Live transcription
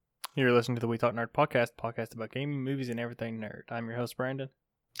You're listening to the We Talk Nerd podcast about gaming, movies, and everything nerd. I'm your host, Brandon.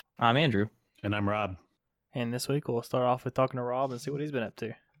 I'm Andrew. And I'm Rob. And this week we'll start off with talking to Rob and see what he's been up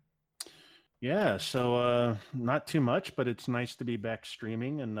to. Yeah, so not too much, but it's nice to be back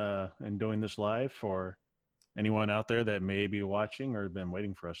streaming and doing this live for anyone out there that may be watching or been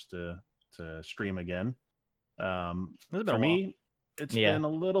waiting for us to stream again. For me, it's been a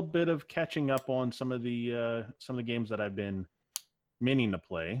little bit of catching up on some of the games that I've been meaning to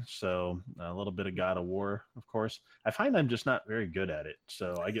play. So a little bit of God of War, of course. I find I'm just not very good at it,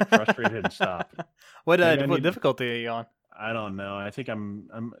 so I get frustrated and stop. What difficulty are you on? I don't know. I think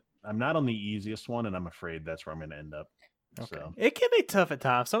I'm not on the easiest one, and I'm afraid that's where I'm going to end up. Okay. So It can be tough at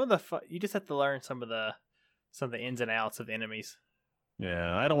times. Some of the you just have to learn some of the ins and outs of the enemies.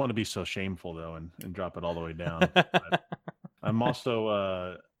 Yeah, I don't want to be so shameful though, and drop it all the way down. But I'm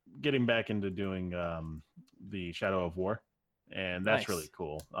also getting back into doing the Shadow of War, and that's really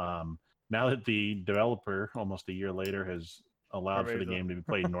cool. Now that the developer, almost a year later, has allowed for the game to be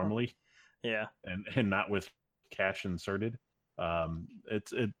played normally, yeah, and not with cash inserted,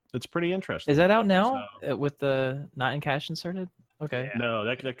 it's pretty interesting. Is that out now with the not in cash inserted? Okay. Yeah. No,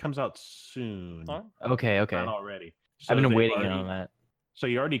 that comes out soon. Huh? Okay. Not already. So I've been waiting on that. So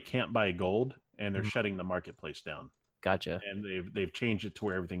you already can't buy gold, and they're shutting the marketplace down. Gotcha. And they've changed it to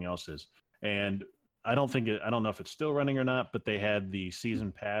where everything else is. And I don't know if it's still running or not, but they had the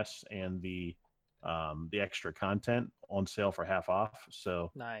season pass and the extra content on sale for half off.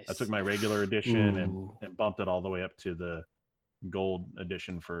 So nice. I took my regular edition and bumped it all the way up to the gold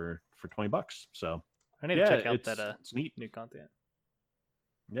edition for $20. So I need to check out that it's neat new content.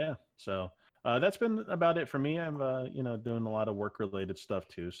 Yeah. So that's been about it for me. I'm doing a lot of work related stuff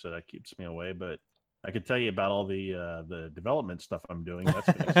too, so that keeps me away. But I could tell you about all the development stuff I'm doing. That's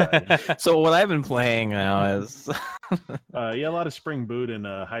been exciting. So what I've been playing now is a lot of Spring Boot and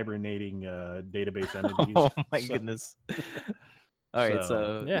hibernating database entities. Oh my goodness! All right,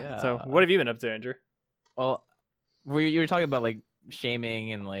 so So what have you been up to, Andrew? Well, you were talking about like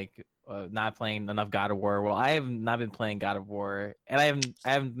shaming and like not playing enough God of War. Well, I have not been playing God of War, and I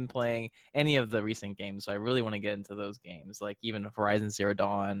haven't been playing any of the recent games. So I really want to get into those games, like even Horizon Zero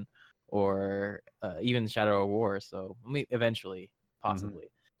Dawn. Or even Shadow of War, so eventually, possibly.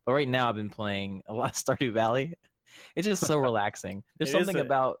 But right now, I've been playing a lot of Stardew Valley. It's just so relaxing. There's something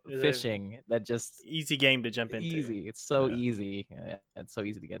about fishing that just easy game to jump into. Easy, it's so easy. It's so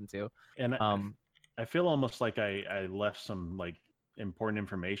easy to get into. And I feel almost like I left some like important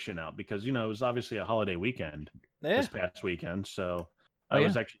information out because it was obviously a holiday weekend this past weekend, so I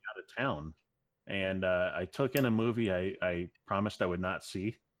was actually out of town, and I took in a movie I promised I would not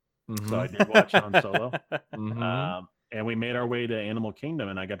see. So I did watch Han Solo, and we made our way to Animal Kingdom,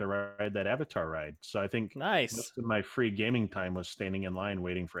 and I got to ride that Avatar ride. So I think most of my free gaming time was standing in line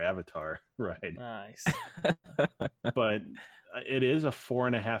waiting for Avatar ride. Nice, but it is a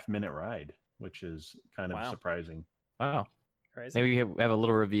 4.5 minute ride, which is kind of surprising. Wow, crazy. Maybe you have a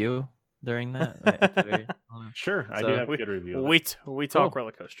little review during that. Sure, I do have a good review. We talk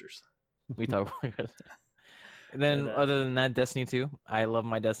roller coasters. We talk. And then, other than that, Destiny 2. I love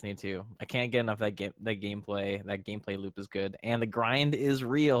my Destiny 2. I can't get enough of that gameplay. That gameplay loop is good, and the grind is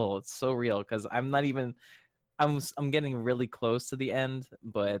real. It's so real because I'm getting really close to the end,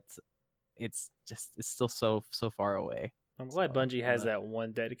 but it's still so far away. I'm glad Bungie has that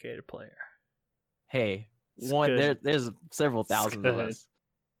one dedicated player. Hey, there's several thousands of us.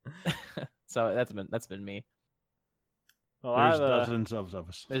 So that's been me. Well, there's dozens of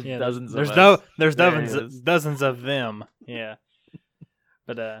us. There's dozens of us. There's dozens of them. Yeah.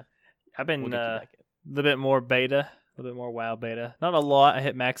 But I've been a little bit more beta, a little bit more WoW beta. Not a lot. I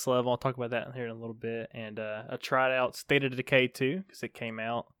hit max level. I'll talk about that here in a little bit. And I tried out State of Decay 2 because it came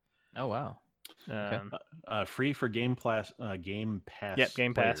out. Oh, wow. Free for Game Pass. Yep,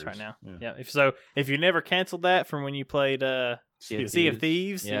 Game Pass right now. Yeah. If you never canceled that from when you played Sea of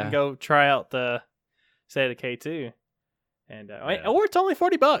Thieves, you can go try out the State of Decay 2. And or it's only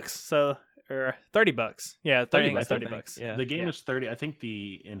 $40, so or $30. Yeah, $30. Yeah, the game is 30. I think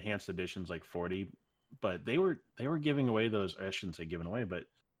the enhanced edition's like 40, but they were giving away those. I shouldn't say giving away, but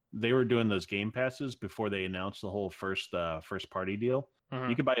they were doing those game passes before they announced the whole first party deal.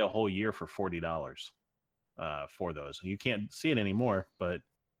 You could buy a whole year for $40 for those. You can't see it anymore, but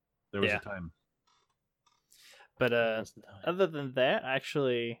there was a time. But other than that, I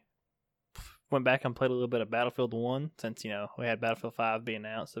actually went back and played a little bit of Battlefield 1 since, we had Battlefield 5 being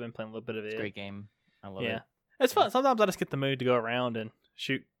announced. I've been playing a little bit of it. It's a great game. I love it. It's fun. Sometimes I just get the mood to go around and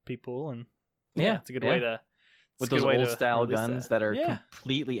shoot people. And it's a good way to... With those old style guns that are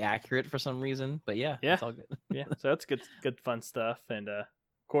completely accurate for some reason. But it's all good. So that's good fun stuff. And of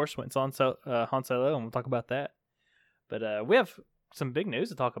course, went on Han Solo, and we'll talk about that. But we have some big news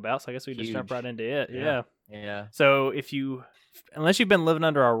to talk about, so I guess we just jump Huge. right into it. Yeah. Yeah. So unless you've been living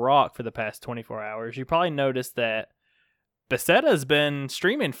under a rock for the past 24 hours, you probably noticed that Bethesda's been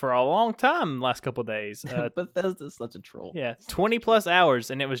streaming for a long time the last couple of days. Bethesda's such a troll. Yeah, 20 plus hours,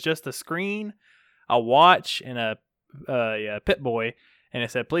 and it was just a screen, a watch, and a Pip-Boy, and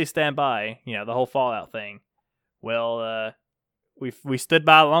it said, "Please stand by." The whole Fallout thing. Well, we stood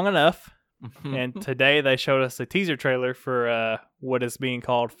by long enough, and today they showed us a teaser trailer for what is being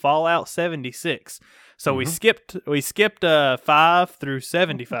called Fallout 76. So we skipped 5 through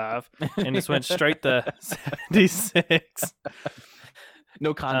 75 and just went straight to 76.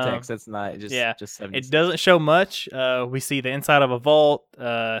 No context. That's not just just 76. It doesn't show much. We see the inside of a vault.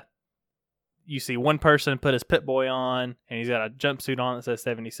 You see one person put his Pip-Boy on, and he's got a jumpsuit on that says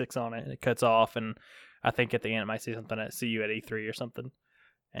 76 on it, and it cuts off. And I think at the end it might say something at "See you at E3" or something.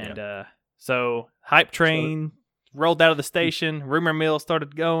 And so hype train rolled out of the station. Rumor mill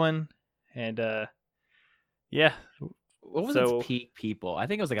started going, and What was its peak people? I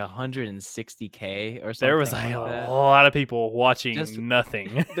think it was like 160K or something. There was like a that. lot of people watching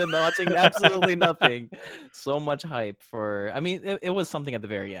nothing. They're watching absolutely nothing. So much hype for. I mean, it was something at the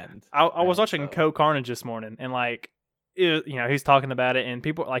very end. I was watching Co Carnage this morning, and he's talking about it, and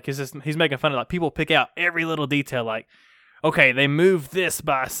people he's making fun of people pick out every little detail, like, okay, they moved this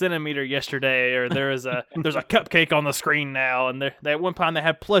by a centimeter yesterday, or there's a cupcake on the screen now, and at one time they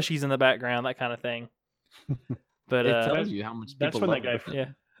had plushies in the background, that kind of thing. But it tells you how much people. That's when love that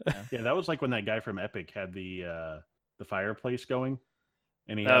guy. Yeah, that was like when that guy from Epic had the fireplace going,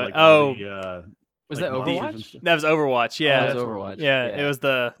 and he had was that Overwatch? That was Overwatch. Yeah, that was Overwatch. Yeah, it was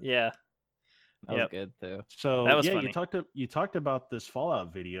That was good too. So that was funny. you talked about this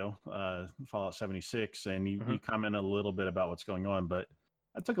Fallout video, Fallout 76, and you commented a little bit about what's going on, but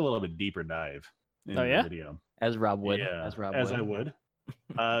I took a little bit deeper dive in the video. As Rob would. Yeah, as I would.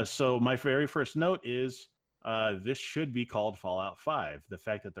 So my very first note is this should be called Fallout 5. The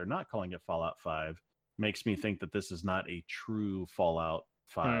fact that they're not calling it Fallout 5 makes me think that this is not a true Fallout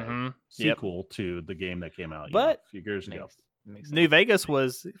 5 sequel to the game that came out a few years ago. New Vegas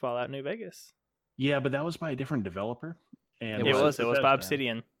was Fallout New Vegas. Yeah, but that was by a different developer, and it was by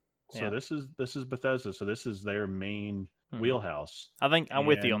Obsidian. So this is Bethesda. So this is their main wheelhouse. I think I'm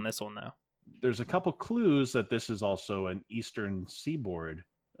with you on this one though. There's a couple clues that this is also an Eastern Seaboard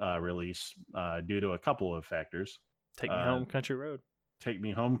release due to a couple of factors. Take Me Home Country Road. Take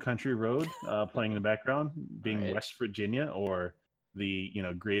Me Home Country Road playing in the background, being West Virginia or the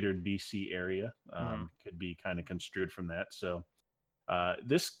greater DC area could be kind of construed from that. So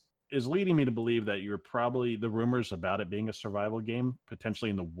this is leading me to believe that you're probably the rumors about it being a survival game,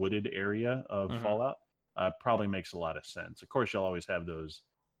 potentially in the wooded area of Fallout, probably makes a lot of sense. Of course, you'll always have those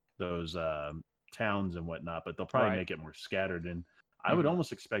towns and whatnot, but they'll probably make it more scattered. And I would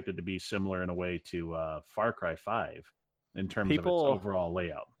almost expect it to be similar in a way to Far Cry 5 in terms of its overall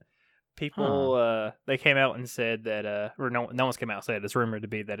layout. People, they came out and said that, or no one's came out and said it's rumored to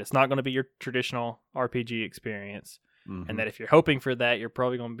be that it's not going to be your traditional RPG experience, and that if you're hoping for that, you're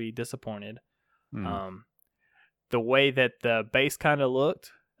probably going to be disappointed. The way that the base kind of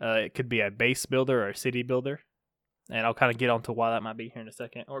looked, it could be a base builder or a city builder, and I'll kind of get onto why that might be here in a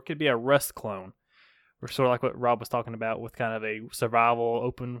second. Or it could be a Rust clone, or sort of like what Rob was talking about with kind of a survival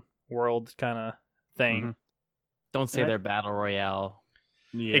open world kind of thing. Don't say they're battle royale.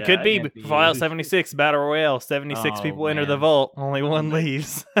 Yeah, it could be Fallout 76 Battle Royale. 76 people enter the vault. Only one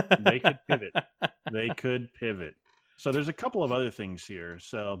leaves. They could pivot. So there's a couple of other things here.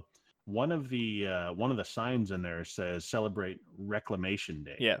 So one of the signs in there says celebrate Reclamation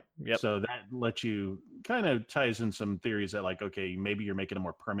Day. Yeah. Yep. So that lets you kind of ties in some theories that like, okay, maybe you're making a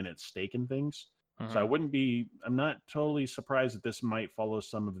more permanent stake in things. So I'm not totally surprised that this might follow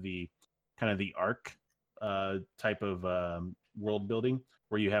some of the kind of the Ark type of world building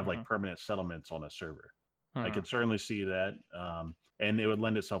where you have like permanent settlements on a server. I could certainly see that. And it would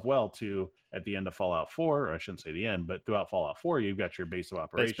lend itself well to at the end of Fallout 4, or I shouldn't say the end, but throughout Fallout 4, you've got your base of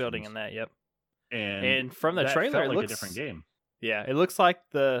operations. Base building in that, yep. And from the trailer, it looks like a different game. Yeah, it looks like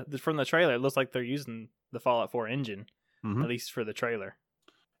from the trailer, it looks like they're using the Fallout 4 engine, at least for the trailer.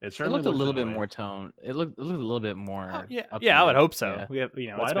 It looked a little bit more tone. It looked a little bit more. I would hope so. Yeah. We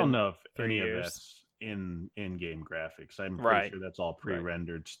have, well, I don't know if any of that's in-game graphics. I'm pretty sure that's all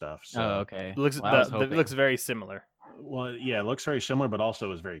pre-rendered stuff. So okay. It looks very similar. Well, yeah, it looks very similar, but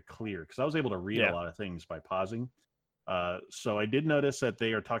also is very clear because I was able to read a lot of things by pausing. So I did notice that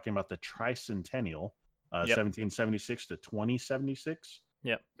they are talking about the tricentennial, 1776 to 2076.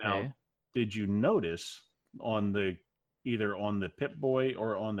 Yep. Now, did you notice on the either on the Pip-Boy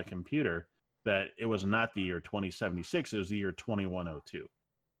or on the computer that it was not the year 2076, it was the year 2102.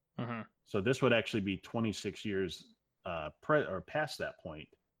 Mm-hmm. So this would actually be 26 years or past that point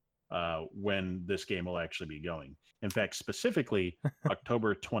when this game will actually be going. In fact, specifically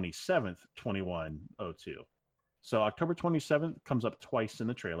October 27th, 2102. So October 27th comes up twice in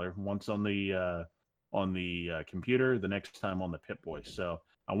the trailer, once on the computer, the next time on the Pip-Boy. So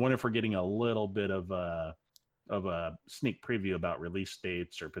I wonder if we're getting a little bit of a sneak preview about release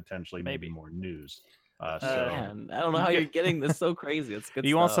dates or potentially maybe more news. Man, I don't know how you're getting this so crazy. It's good. Do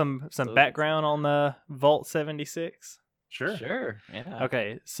you want some background on the Vault 76? Sure. Yeah.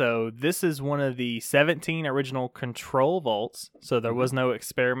 Okay, so this is one of the 17 original Control vaults. So there was no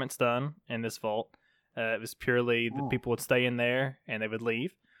experiments done in this vault. It was purely the people would stay in there and they would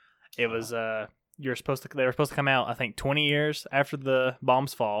leave. It was they were supposed to come out, I think, 20 years after the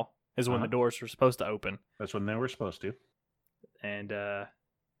bombs fall is when the doors were supposed to open. That's when they were supposed to. And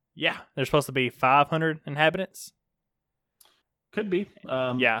yeah, there's supposed to be 500 inhabitants. Could be.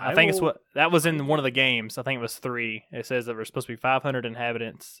 I think it's what that was in one of the games. I think it was 3. It says there were supposed to be 500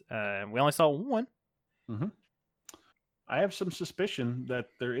 inhabitants. We only saw 1. Mm-hmm. I have some suspicion that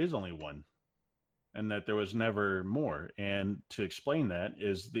there is only 1, and that there was never more. And to explain that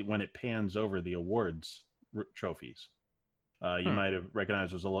is when it pans over the awards trophies. You might have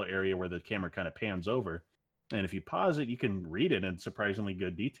recognized there's a little area where the camera kind of pans over. And if you pause it, you can read it in surprisingly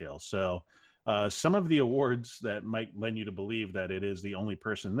good detail. So some of the awards that might lend you to believe that it is the only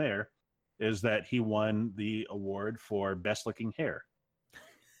person there is that he won the award for best looking hair.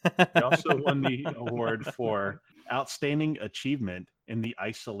 He also won the award for outstanding achievement in the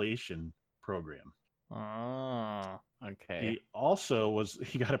isolation program. Oh, okay.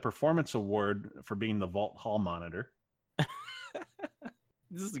 He got a performance award for being the Vault Hall monitor.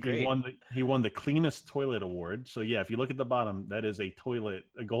 This is great. He won the cleanest toilet award. So yeah, if you look at the bottom, that is a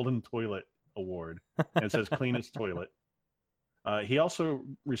golden toilet award. And it says cleanest toilet. He also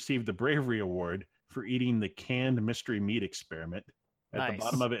received the bravery award for eating the canned mystery meat experiment. At the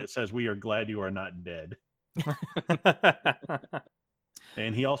bottom of it, it says, "We are glad you are not dead."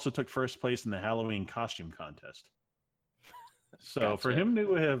 And he also took first place in the Halloween costume contest. So for him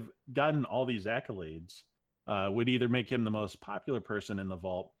to have gotten all these accolades would either make him the most popular person in the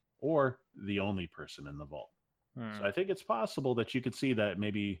vault or the only person in the vault. So I think it's possible that you could see that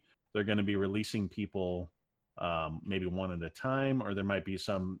maybe they're going to be releasing people maybe one at a time, or there might be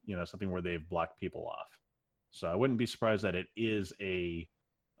some, something where they've blocked people off. So I wouldn't be surprised that it is a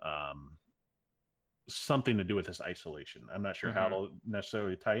something to do with this isolation. I'm not sure how it'll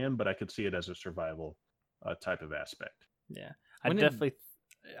necessarily tie in, but I could see it as a survival type of aspect. Yeah, when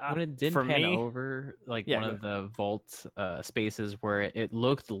it did pan over one of the vault spaces where it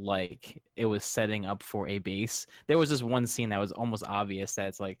looked like it was setting up for a base. There was this one scene that was almost obvious that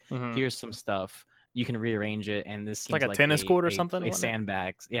it's like, here's some stuff, you can rearrange it, and this seems like a tennis court or something. A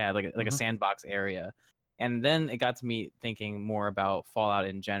sandbags, like a sandbox area. And then it got to me thinking more about Fallout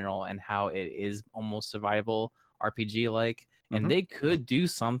in general and how it is almost survival RPG like, and they could do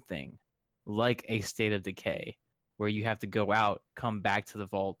something like a State of Decay, where you have to go out, come back to the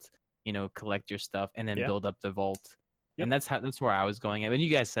vault, collect your stuff, and then build up the vault. Yep. And that's where I was going. I mean, you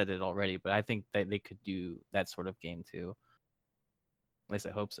guys said it already, but I think that they could do that sort of game too. At least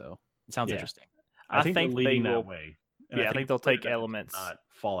I hope so. It sounds interesting. I think they're leading that way. And I think they'll take elements. Not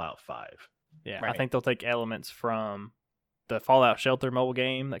Fallout 5. Yeah, right. I think they'll take elements from the Fallout Shelter mobile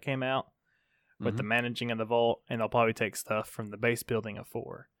game that came out with the managing of the vault, and they'll probably take stuff from the base building of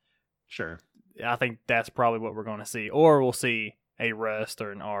 4. Sure. I think that's probably what we're going to see. Or we'll see a Rust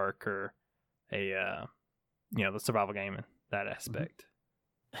or an Ark or a, the survival game in that aspect.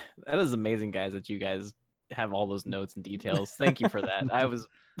 That is amazing, guys, that you guys have all those notes and details. Thank you for that. I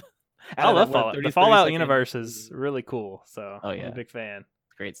love Fallout. The Fallout universe is really cool. So I'm a big fan.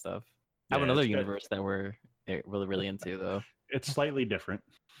 Great stuff. I have another universe that we're really, really into, though. It's slightly different.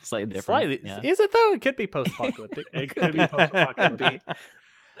 Slightly. Yeah. Is it, though? It could be post-apocalyptic. It could be post-apocalyptic.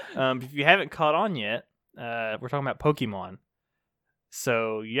 If you haven't caught on yet, we're talking about Pokemon.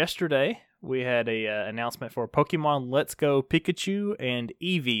 So yesterday, we had a announcement for Pokemon Let's Go Pikachu and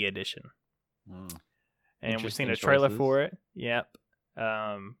Eevee Edition. And we've seen a trailer for it. Yep.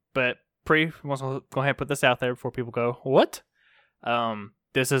 But Pre wants to go ahead and put this out there before people go, what?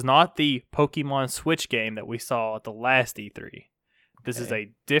 This is not the Pokemon Switch game that we saw at the last E3. This is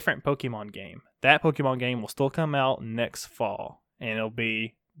a different Pokemon game. That Pokemon game will still come out next fall, and it'll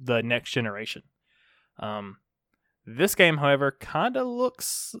be the next generation. This game, however, kind of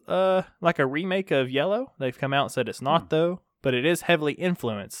looks like a remake of Yellow. They've come out and said it's not, though, but it is heavily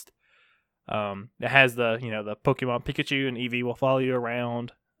influenced It has the the Pokemon Pikachu and Eevee will follow you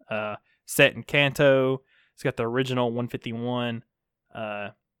around. Set in Kanto. It's got the original 151.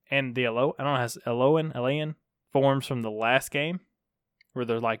 And the I don't know, it has Alolan forms from the last game, where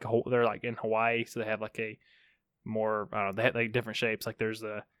they're like in Hawaii, so they have like a more they have like different shapes. Like there's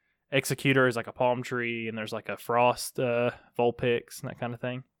the Executor is like a palm tree, and there's like a Frost Vulpix and that kind of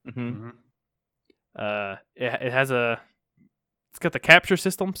thing. Mm-hmm. It has it's got the capture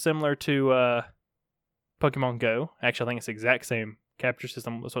system similar to Pokemon Go. Actually, I think it's the exact same capture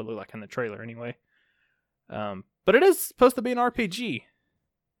system. That's what it looked like in the trailer, anyway. But it is supposed to be an RPG.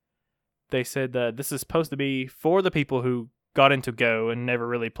 They said that this is supposed to be for the people who got into Go and never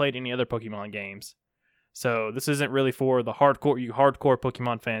really played any other Pokemon games. So this isn't really for the hardcore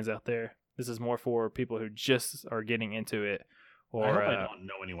Pokemon fans out there. This is more for people who just are getting into it. Or I hope I don't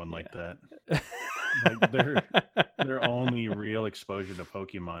know anyone like that. Like their only real exposure to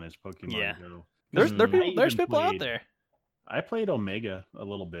Pokemon is Pokemon Go. There's people out there. I played Omega a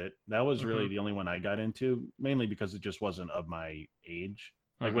little bit. That was really the only one I got into, mainly because it just wasn't of my age.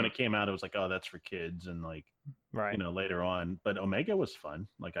 Like when it came out, it was like, oh, that's for kids, and like, later on. But Omega was fun.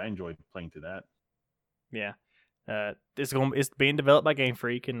 Like I enjoyed playing through that. Yeah, it's being developed by Game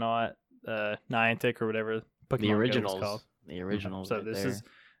Freak and not Niantic or whatever Pokemon the originals. Go is called. The originals. So right this there.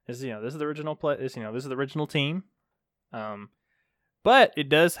 is the original play. This is the original team. But it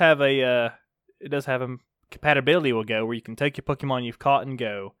does have a compatibility with Go, where you can take your Pokemon you've caught in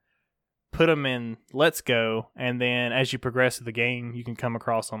Go, put them in Let's Go, and then as you progress through the game, you can come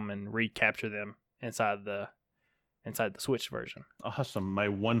across them and recapture them inside the Switch version. Awesome. My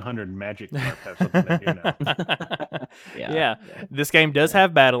 100 Magic Carp have something to do now. Yeah. This game does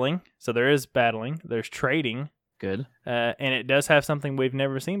have battling, so there is battling. There's trading. Good. And it does have something we've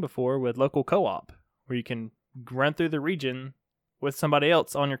never seen before with local co-op, where you can run through the region with somebody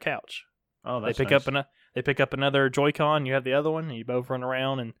else on your couch. Oh, that's They pick up another Joy-Con, you have the other one, and you both run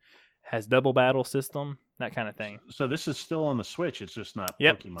around, and has double battle system, that kind of thing. So this is still on the Switch. It's just not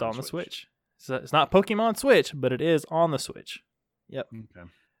Yep, Pokemon it's on the Switch. Switch. So it's not Pokemon Switch, but it is on the Switch. Yep.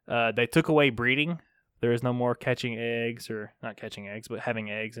 Okay. They took away breeding. There is no more catching eggs, or not catching eggs, but having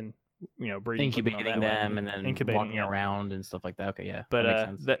eggs and breeding, Incubating them and then walking around and stuff like that. Okay, yeah. But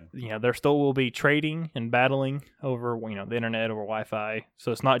that makes sense. there still will be trading and battling over the internet, over Wi-Fi.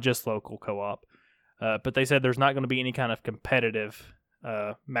 So it's not just local co-op. But they said there's not going to be any kind of competitive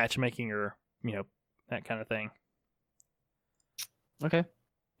matchmaking or that kind of thing. Okay.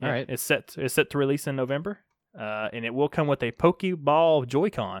 All right. It's set to release in November, and it will come with a Pokeball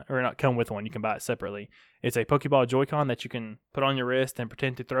Joy-Con, or not come with one. You can buy it separately. It's a Pokeball Joy-Con that you can put on your wrist and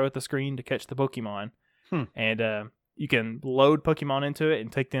pretend to throw at the screen to catch the Pokemon. And you can load Pokemon into it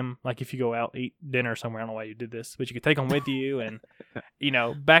and take them, like if you go out eat dinner somewhere. I don't know why you did this, but you could take them with you. And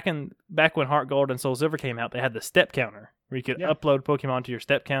back when Heart Gold and Soul Silver came out, they had the step counter where you could upload Pokemon to your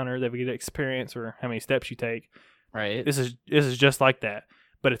step counter. They would get experience or how many steps you take. Right. This is just like that.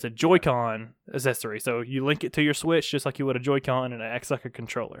 But it's a Joy-Con accessory, so you link it to your Switch just like you would a Joy-Con, and it acts like a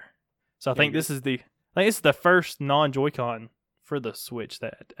controller. So I think this is the first non-Joy-Con for the Switch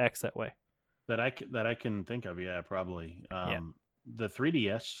that acts that way. That I can think of, yeah, probably. The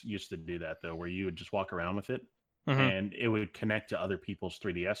 3DS used to do that though, where you would just walk around with it, and it would connect to other people's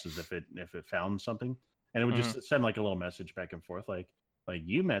 3DSs if it found something, and it would just send like a little message back and forth, like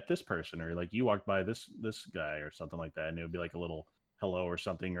you met this person, or like you walked by this guy or something like that, and it would be like a little hello or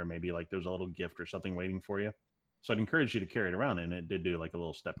something, or maybe like there's a little gift or something waiting for you. So I'd encourage you to carry it around, and it did do like a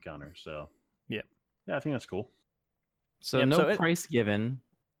little step counter. So yeah, I think that's cool. So price given,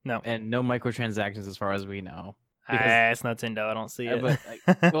 no, and no microtransactions as far as we know. It's Nintendo. I don't see it.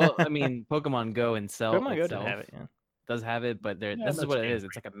 But well, I mean, Pokemon Go Pokemon Go doesn't have it. Yeah. Does have it, but this is what it is.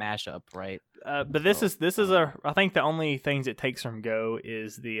 It's like a mashup, right? But this is I think the only things it takes from Go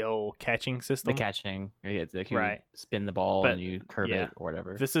is the old catching system. The catching, you spin the ball and you curve it or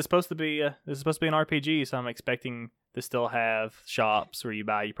whatever. This is supposed to be an RPG, so I'm expecting to still have shops where you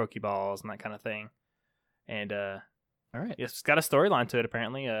buy your Pokeballs and that kind of thing. And all right, it's got a storyline to it.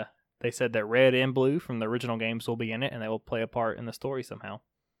 Apparently, they said that Red and Blue from the original games will be in it, and they will play a part in the story somehow.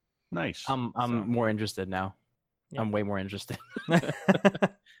 Nice. I'm more interested now. Yeah. I'm way more interested.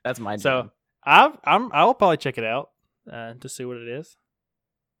 That's my dream. So I'll probably check it out to see what it is.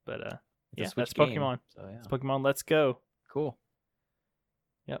 But that's Pokemon. So, yeah. It's Pokemon Let's Go. Cool.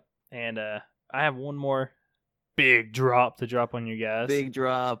 Yep. And I have one more big drop to drop on you guys. Big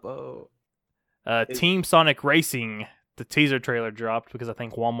drop. Oh. Team Sonic Racing. The teaser trailer dropped because I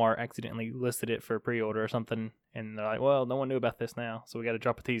think Walmart accidentally listed it for pre-order or something, and they're like, "Well, no one knew about this now, so we got to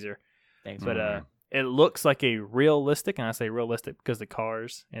drop a teaser." Thanks. But it looks like a realistic, and I say realistic because the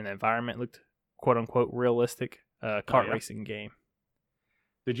cars and the environment looked quote unquote realistic kart racing game.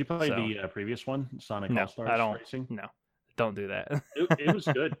 Did you play the previous one, Sonic No, All-Stars I don't. Racing? No, don't do that. It was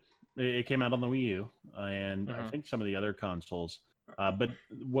good. It came out on the Wii U, and Mhm. I think some of the other consoles. But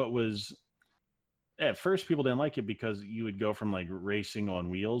what was at first people didn't like it because you would go from like racing on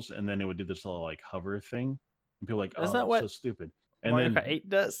wheels, and then it would do this little like hover thing, and people were like, Isn't "Oh, that what so stupid." And Mario then Kart 8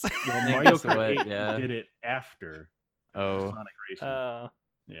 does. well, think Mario that's Kart what- 8 yeah. did it after Oh, Sonic Racing.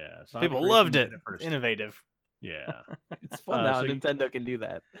 Yeah, Sonic people Racing loved did it. first. Innovative. Yeah, it's fun now. so you- Nintendo can do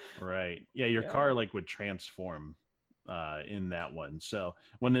that. right. Yeah, your Yeah. car like would transform in that one. So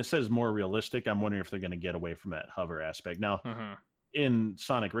when it says more realistic, I'm wondering if they're going to get away from that hover aspect. Now, Mhm. in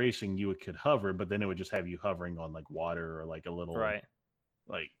Sonic Racing, you could hover, but then it would just have you hovering on like water or like a little Right.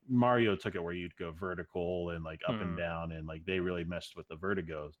 like Mario took it where you'd go vertical and like up and Hmm. down, and like they really messed with the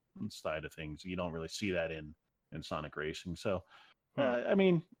vertigo side of things. You don't really see that in Sonic Racing. So I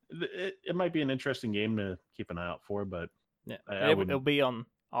mean, it might be an interesting game to keep an eye out for, but Yeah, I it'll be on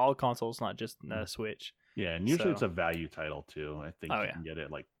all consoles, not just Mm. Switch. yeah, and usually it's So- a value title too. I think Oh, you yeah. can get it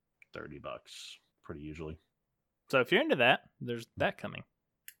like $30 pretty usually. So if you're into that, there's that coming.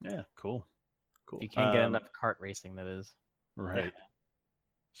 Yeah, cool. Cool. You can't get Um, enough kart racing. That is. Right.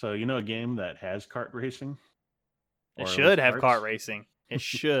 So you know a game that has kart racing? It Or at should least have karts? kart racing. It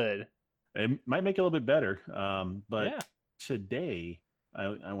should. It might make it a little bit better. But Yeah. today,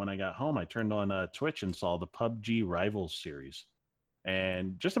 when I got home, I turned on Twitch and saw the PUBG Rivals series,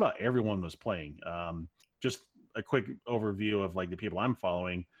 and just about everyone was playing. Just a quick overview of like the people I'm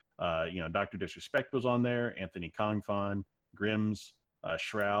following. Dr. Disrespect was on there, Anthony Kongfon, Grims,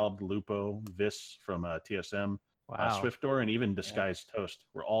 Shroud, Lupo, Vis from TSM, Wow. Swiftdoor, and even Disguised Toast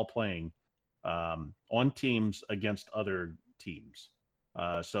were all playing on teams against other teams.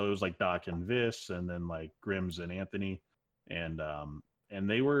 So it was like Doc and Vis, and then like Grims and Anthony, and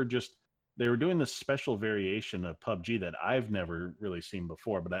they were doing this special variation of PUBG that I've never really seen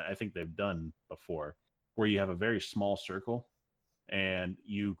before, but I think they've done before, where you have a very small circle and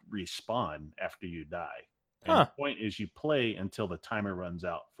you respawn after you die. And Huh. the point is you play until the timer runs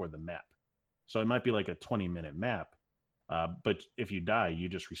out for the map. So it might be like a 20-minute map, but if you die, you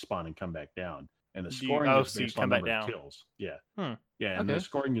just respawn and come back down. And the Do you- scoring oh, is so you based come on back number of down. kills. Yeah. Hmm. Yeah, and the Okay.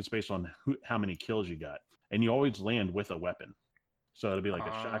 scoring is based on how many kills you got. And you always land with a weapon. So it'll be like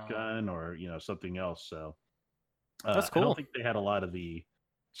a Ah. shotgun or, something else. So That's I cool. don't think they had a lot of the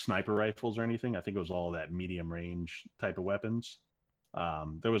sniper rifles or anything. I think it was all that medium range type of weapons.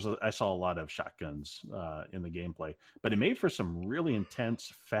 I saw a lot of shotguns in the gameplay, but it made for some really intense,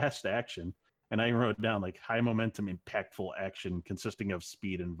 fast action. And I wrote down like high momentum, impactful action consisting of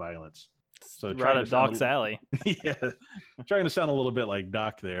speed and violence. So Right trying up to sound a Doc's little- alley. yeah, I'm trying to sound a little bit like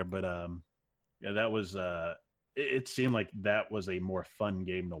Doc there, but yeah, that was it seemed like that was a more fun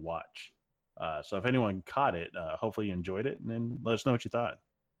game to watch. So if anyone caught it, hopefully you enjoyed it, and then let us know what you thought.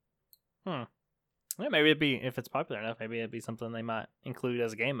 Yeah, maybe if it's popular enough, maybe it'd be something they might include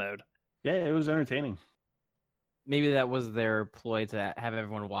as a game mode. Yeah, it was entertaining. Maybe that was their ploy to have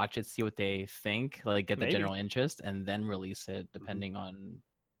everyone watch it, see what they think, like get the Maybe. general interest, and then release it depending on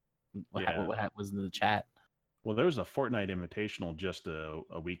Yeah. what was in the chat. Well, there was a Fortnite Invitational just a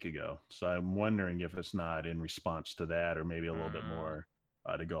week ago, so I'm wondering if it's not in response to that, or maybe a little bit more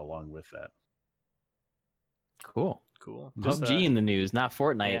to go along with that. Cool. Cool. PUBG in the news, not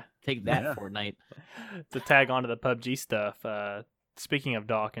Fortnite. yeah. Take that, Yeah. Fortnite. To tag onto the PUBG stuff, speaking of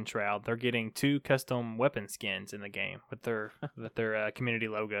Doc and Shroud, they're getting 2 custom weapon skins in the game with their community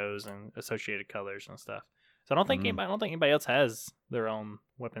logos and associated colors and stuff. So I don't think anybody else has their own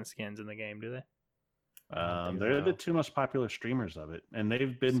weapon skins in the game, do they? think They're the so. 2 most popular streamers of it, and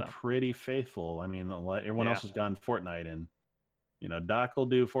they've been So. pretty faithful. I mean, everyone Yeah. else has gone Fortnite, and Doc will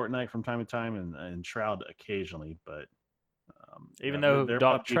do Fortnite from time to time, and Shroud occasionally, but Even they're- though they're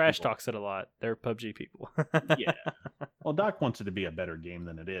Doc PUBG trash people. talks it a lot, they're PUBG people. Yeah. Well, Doc wants it to be a better game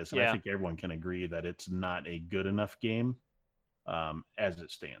than it is, and Yeah. I think everyone can agree that it's not a good enough game as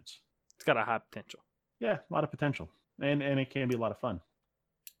it stands. It's got a high potential. Yeah, a lot of potential, and it can be a lot of fun.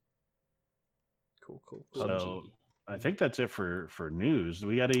 Cool. So PUBG. I think that's it for news.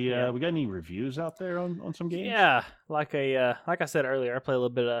 We got we got any reviews out there on some games? Yeah, like I said earlier, I play a little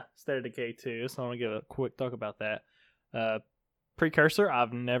bit of State of Decay 2, so I want to give a quick talk about that. Precursor,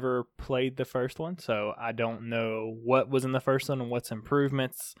 I've never played the first one, so I don't know what was in the first one and what's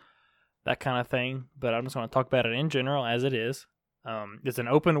improvements, that kind of thing. But I'm just going to talk about it in general as it is. It's an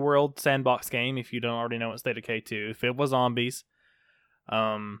open world sandbox game. If you don't already know what State of Decay 2, filled with zombies.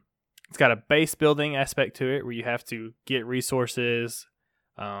 It's got a base building aspect to it where you have to get resources,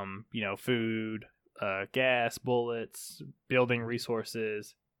 food, gas, bullets, building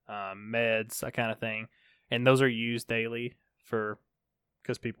resources, meds, that kind of thing, and those are used daily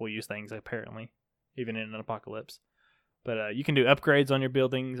because people use things apparently, even in an apocalypse. But you can do upgrades on your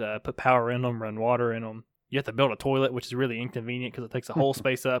buildings, put power in them, run water in them. You have to build a toilet, which is really inconvenient because it takes a whole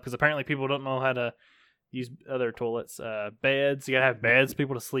space up. Because apparently people don't know how to use other toilets. Beds, you gotta have beds for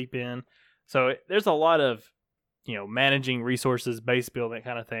people to sleep in. So there's a lot of managing resources, base building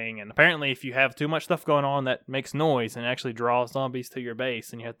kind of thing. And apparently, if you have too much stuff going on that makes noise and actually draws zombies to your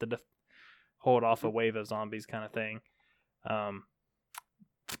base, and you have to hold off a wave of zombies kind of thing.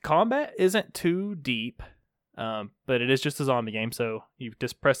 Combat isn't too deep. But it is just a zombie game, so you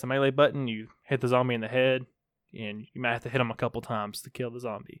just press the melee button, you hit the zombie in the head, and you might have to hit him a couple times to kill the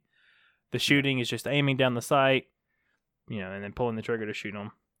zombie. The shooting is just aiming down the sight, and then pulling the trigger to shoot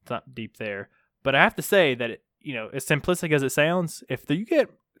them. It's not deep there. But I have to say that, as simplistic as it sounds, if you get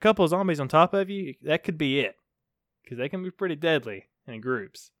a couple of zombies on top of you, that could be it. Because they can be pretty deadly in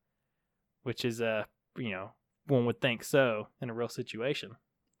groups, which is, one would think so in a real situation.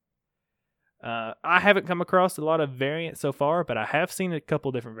 I haven't come across a lot of variants so far, but I have seen a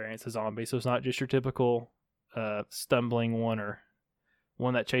couple different variants of zombies. So it's not just your typical stumbling one or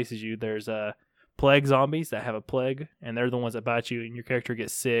one that chases you. There's plague zombies that have a plague, and they're the ones that bite you, and your character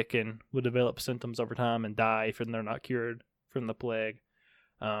gets sick and will develop symptoms over time and die if they're not cured from the plague.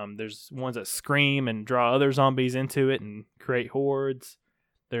 There's ones that scream and draw other zombies into it and create hordes.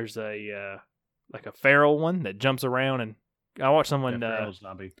 There's a feral one that jumps around, and I watched someone. Feral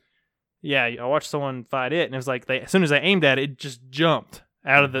zombie. Yeah, I watched someone fight it, and it was like as soon as they aimed at it, it just jumped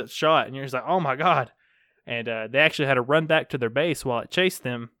out of the shot, and you're just like, oh my god. And they actually had to run back to their base while it chased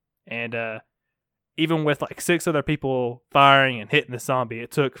them, and even with like 6 other people firing and hitting the zombie, it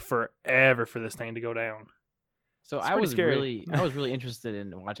took forever for this thing to go down. So I was really interested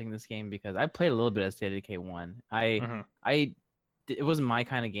in watching this game because I played a little bit of State of Decay 1. It wasn't my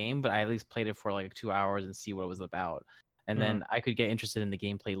kind of game, but I at least played it for like 2 hours and see what it was about. And then I could get interested in the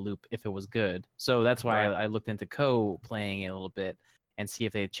gameplay loop if it was good. So that's why I looked into playing it a little bit and see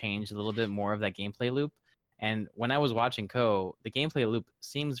if they changed a little bit more of that gameplay loop. And when I was watching the gameplay loop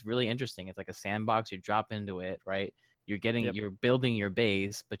seems really interesting. It's like a sandbox. You drop into it, right? You're building your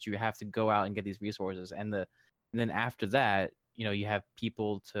base, but you have to go out and get these resources. And then after that, you have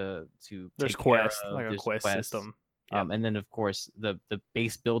people to there's take quests, care of. like There's a quest system. And then of course the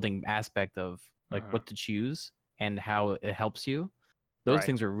base building aspect of like what to choose and how it helps you. Those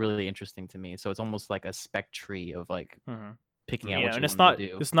things are really interesting to me. So it's almost like a spec tree of like picking out what you want to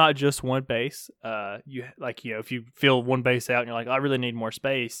do. It's not just one base. If you fill one base out and you're like, I really need more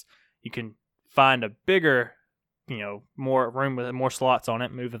space, you can find a bigger, more room with more slots on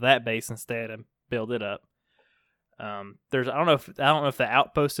it, move to that base instead and build it up. I don't know if the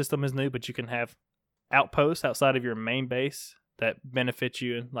outpost system is new, but you can have outposts outside of your main base that benefit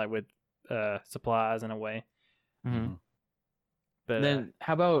you like with supplies in a way. Mm-hmm. But then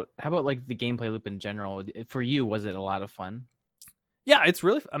how about like the gameplay loop in general? For you, was it a lot of fun? Yeah, it's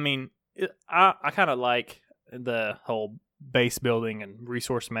really. I mean, I kind of like the whole base building and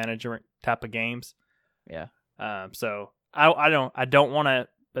resource management type of games. Yeah. So I don't want to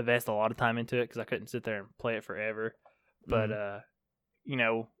invest a lot of time into it because I couldn't sit there and play it forever. But I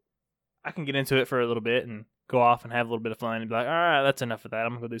can get into it for a little bit and go off and have a little bit of fun and be like, all right, that's enough of that. I'm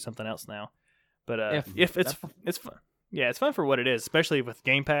gonna go do something else now. But if it's fun. Yeah, it's fun for what it is, especially with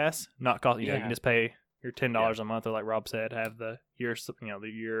Game Pass. Not cost you can just pay your $10 a month, or like Rob said, have the year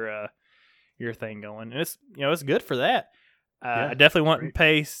thing going, and it's it's good for that. I definitely want to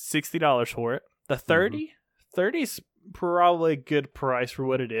pay $60 for it. The 30 is probably a good price for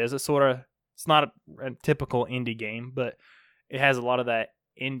what it is. It's not a typical indie game, but it has a lot of that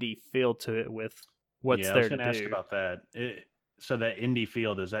indie feel to it with what's there to do. I was going to ask about that. So that indie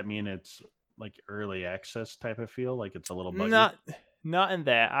feel, does that mean it's like early access type of feel? Like it's a little buggy? Not in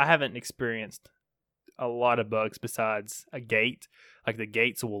that. I haven't experienced a lot of bugs besides a gate. Like the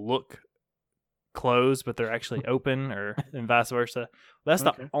gates will look closed, but they're actually open, and vice versa. That's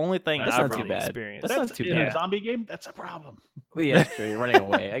the only thing I've really experienced. That's not too bad. In a zombie game, that's a problem. Well, yeah, sure. You're running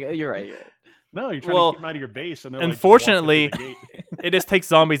away. You're right. No, you're trying to keep them out of your base. And unfortunately, it just takes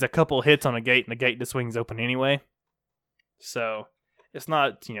zombies a couple hits on a gate, and the gate just swings open anyway. So it's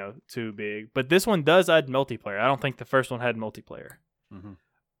not too big. But this one does add multiplayer. I don't think the first one had multiplayer. Mm-hmm.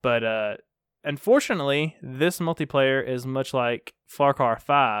 But unfortunately, this multiplayer is much like Far Cry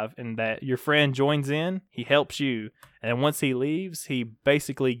 5 in that your friend joins in, he helps you, and once he leaves, he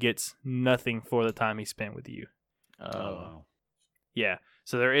basically gets nothing for the time he spent with you. Oh. Yeah.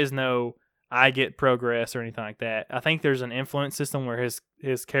 So there is no I get progress or anything like that. I think there's an influence system where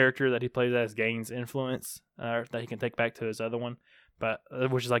his character that he plays as gains influence that he can take back to his other one, but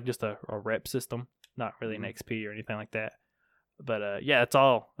which is like just a rep system, not really an XP or anything like that. But yeah, that's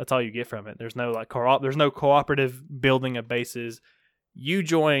all you get from it. There's no like there's no cooperative building of bases. You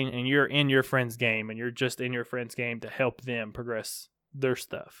join and you're in your friend's game, and you're just in your friend's game to help them progress their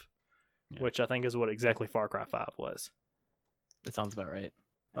stuff, which I think is what exactly Far Cry 5 was. That sounds about right.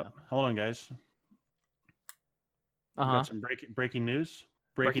 Oh, hold on, guys. Got some breaking news.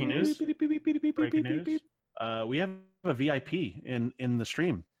 Breaking news. Breaking news. We have a VIP in the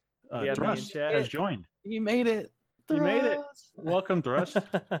stream. Thrust has joined. You made it. You made it. Welcome, Thrust.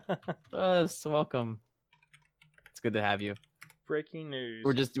 Thrust, welcome. It's good to have you. Breaking news.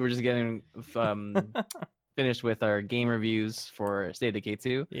 We're just getting finished with our game reviews for State of Decay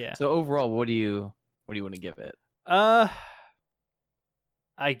 2. Yeah. So overall, what do you want to give it?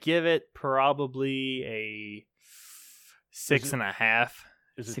 I give it probably a 6.5.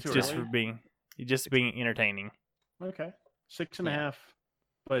 Is it too just early? for being entertaining? Okay, 6.5.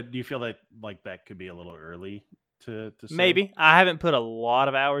 But do you feel like that could be a little early to say? Maybe. I haven't put a lot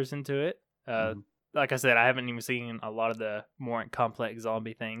of hours into it. Like I said, I haven't even seen a lot of the more complex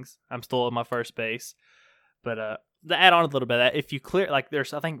zombie things. I'm still at my first base. But to add on a little bit of that, if you clear, like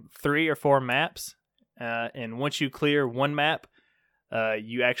there's I think 3 or 4 maps, and once you clear one map,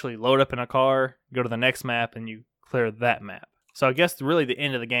 you actually load up in a car, go to the next map, and you clear that map. So I guess really the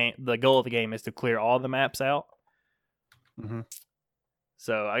end of the game, the goal of the game is to clear all the maps out. Mm-hmm.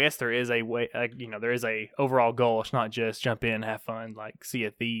 So I guess there is a way, there is a overall goal. It's not just jump in, have fun, like Sea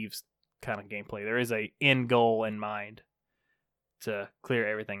of Thieves kind of gameplay. There is a end goal in mind to clear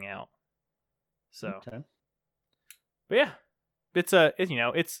everything out. So, okay. But yeah, it's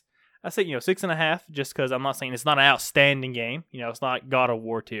I say 6.5 just because I'm not saying it's not an outstanding game. It's not God of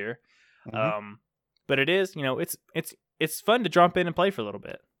War tier. Mm-hmm. But it is. It's fun to jump in and play for a little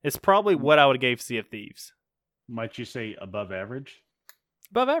bit. It's probably what I would have gave Sea of Thieves. Might you say above average?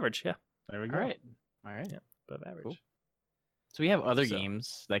 Above average, yeah. There we go. All right. Yeah, above average. Cool. So we have other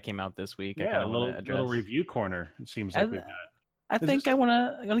games that came out this week. Yeah, a little review corner. It seems like we've got. I think I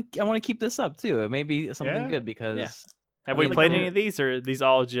want to keep this up too. It may be something good because. Yeah. Have we played any of these, or are these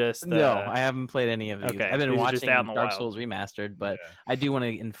all just? No, I haven't played any of these. Okay, I've been watching Dark Souls Souls Remastered, but I do want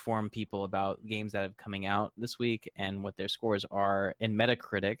to inform people about games that have coming out this week and what their scores are in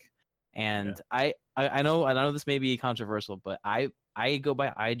Metacritic. And I know this may be controversial, but I go by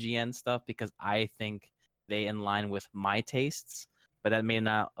IGN stuff because I think they align with my tastes, but that may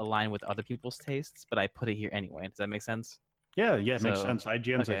not align with other people's tastes. But I put it here anyway. Does that make sense? Yeah, it makes sense.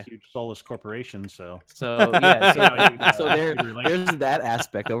 IGN's a huge soulless corporation, so there's that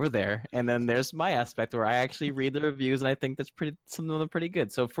aspect over there, and then there's my aspect where I actually read the reviews and I think some of them are pretty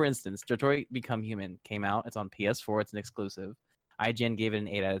good. So, for instance, Detroit Become Human came out. It's on PS4. It's an exclusive. IGN gave it an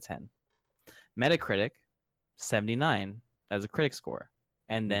 8 out of 10. Metacritic 79 as a critic score,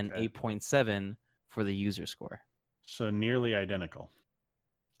 and then 8.7 for the user score. So nearly identical.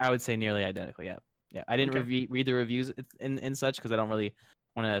 I would say nearly identical. Yeah. Yeah, I didn't read the reviews and such because I don't really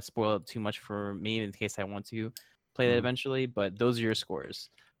want to spoil it too much for me in case I want to play that eventually. But those are your scores.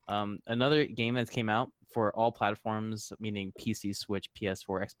 Another game that came out for all platforms, meaning PC, Switch,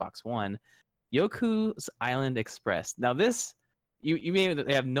 PS4, Xbox One, Yoku's Island Express. Now this, you may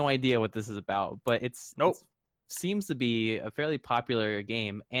have no idea what this is about, but it seems to be a fairly popular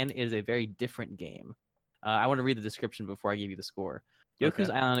game and is a very different game. I want to read the description before I give you the score. Yoku's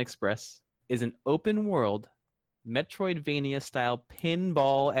Island Express is an open-world, Metroidvania-style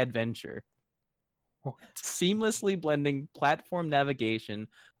pinball adventure, seamlessly blending platform navigation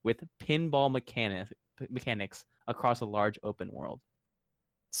with pinball mechanics across a large open world.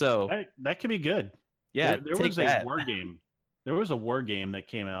 So that could be good. Yeah, there was a war game. There was a war game that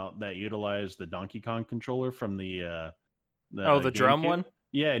came out that utilized the Donkey Kong controller from the drum one.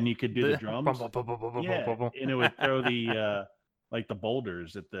 Yeah, and you could do the drums. And it would throw the like the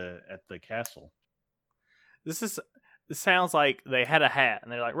boulders at the castle. This sounds like they had a hat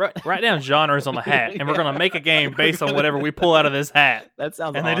and they're like, write down genres on the hat, and we're gonna make a game based on whatever we pull out of this hat. That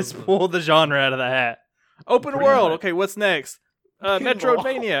sounds. And awesome. They just pulled the genre out of the hat. Open world. Okay, what's next?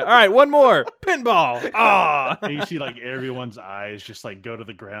 Metroidvania. All right, one more. Pinball. Ah. And you see like everyone's eyes just like go to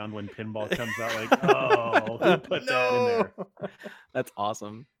the ground when pinball comes out. Like, oh, who put that in there? That's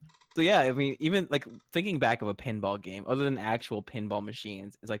awesome. So yeah, I mean, even like thinking back of a pinball game, other than actual pinball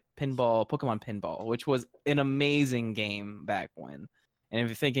machines, it's like Pokemon Pinball, which was an amazing game back when. And if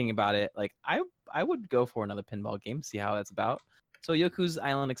you're thinking about it, like I would go for another pinball game, see how that's about. So Yoku's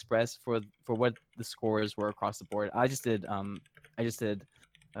Island Express for what the scores were across the board. I just did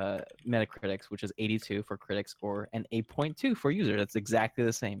Metacritic, which is 82 for critic score and 8.2 for user. That's exactly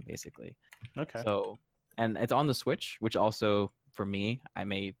the same, basically. Okay. So, and it's on the Switch, which also for me, I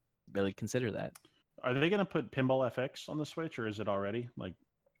may really consider that. Are they going to put Pinball FX on the Switch, or is it already? Like,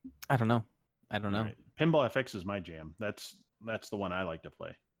 I don't know. I don't know. right. Pinball FX is my jam. That's the one I like to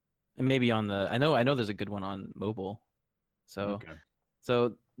play. And maybe on the I know there's a good one on mobile. So Okay.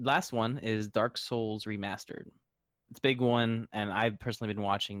 so last one is Dark Souls Remastered. It's a big one, and I've personally been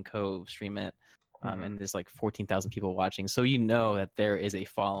watching Cove stream it. And there's like 14,000 people watching. So you know that there is a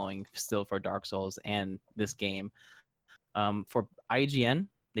following still for Dark Souls and this game. For IGN,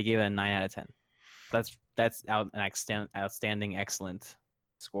 they gave it a 9 out of 10. That's an outstanding, excellent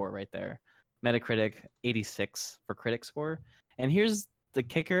score right there. Metacritic 86 for critic score. And here's the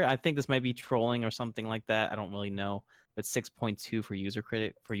kicker. I think this might be trolling or something like that. I don't really know. But 6.2 for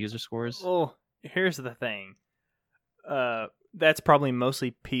user scores. Oh, here's the thing. That's probably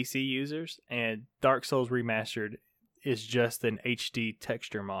mostly PC users, and Dark Souls Remastered is just an HD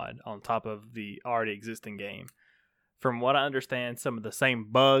texture mod on top of the already existing game. From what I understand, some of the same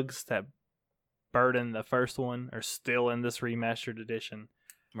bugs that burden the first one are still in this remastered edition.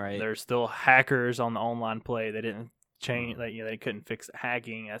 Right. There's still hackers on the online play. They didn't change, they couldn't fix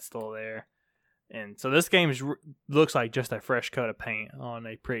hacking. That's still there. And so this game looks like just a fresh coat of paint on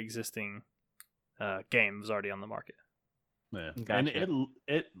a pre-existing game that was already on the market. Yeah. Gotcha. And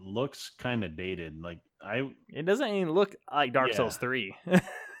it looks kind of dated. Like it doesn't even look like Dark Souls 3.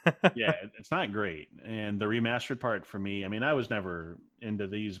 Yeah, it's not great. And the remastered part for me, I mean, I was never into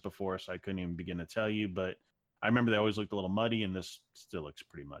these before, so I couldn't even begin to tell you, but I remember they always looked a little muddy, and this still looks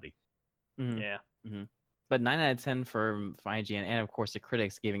pretty muddy. Mm-hmm. Yeah. Mm-hmm. But 9 out of 10 for IGN, and of course the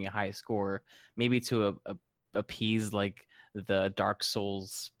critics giving a high score, maybe to appease like the Dark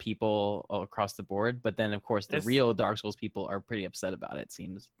Souls people all across the board. But then of course the real Dark Souls people are pretty upset about it.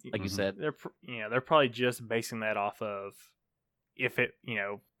 Seems like you said. They're probably just basing that off of if it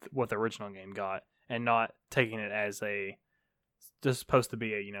what the original game got, and not taking it as just supposed to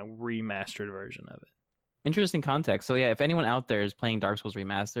be a remastered version of it. Interesting context. So yeah, if anyone out there is playing Dark Souls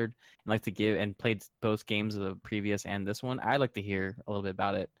Remastered and like to give and played both games of the previous and this one, I'd like to hear a little bit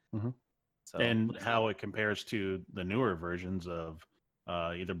about it. Mm-hmm. So, and how it compares to the newer versions of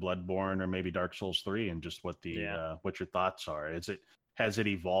either Bloodborne or maybe Dark Souls 3, and just what what your thoughts are. Has it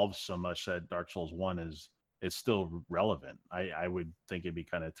evolved so much that Dark Souls 1 is still relevant? I would think it'd be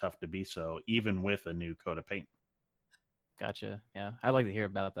kind of tough to be so, even with a new coat of paint. Gotcha. Yeah, I'd like to hear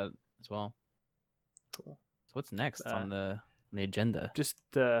about that as well. Cool. So what's next on the agenda? Just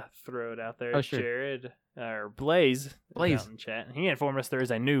throw it out there. Oh, sure. Jared or Blaze out in chat, and he informed us there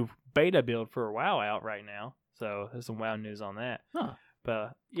is a new beta build for WoW out right now. So there's some WoW news on that. Huh.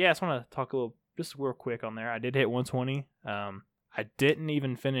 But yeah, I just want to talk a little, just real quick on there. I did hit 120. I didn't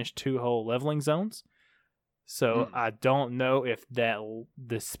even finish 2 whole leveling zones. So I don't know if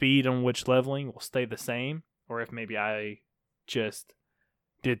the speed on which leveling will stay the same, or if maybe I just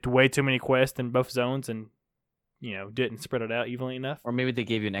did way too many quests in both zones and didn't spread it out evenly enough. Or maybe they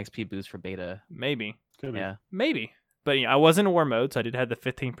gave you an XP boost for beta. Maybe. Could be. Yeah. Maybe. But I was in war mode, so I did have the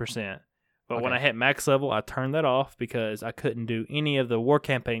 15%. But when I hit max level, I turned that off because I couldn't do any of the war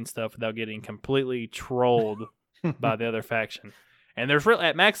campaign stuff without getting completely trolled by the other faction. And there's really,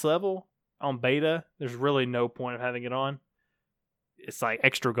 at max level on beta, there's really no point of having it on. It's like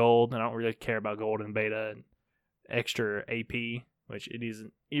extra gold, and I don't really care about gold in beta, and extra AP, which it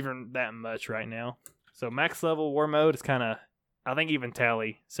isn't even that much right now. So max level war mode is kind of, I think even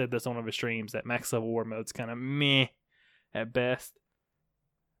Tally said this on one of his streams, that max level war mode is kind of meh at best.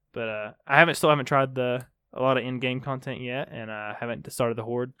 But I still haven't tried a lot of in-game content yet, and I haven't started the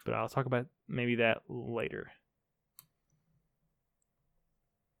Horde, but I'll talk about maybe that later.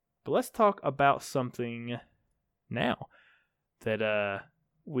 But let's talk about something now that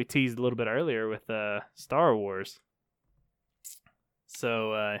we teased a little bit earlier with Star Wars.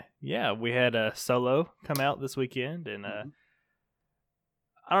 So, we had Solo come out this weekend, and I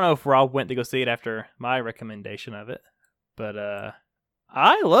don't know if Rob went to go see it after my recommendation of it, but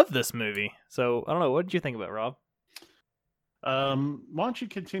I love this movie. So, I don't know. What did you think about it, Rob? Why don't you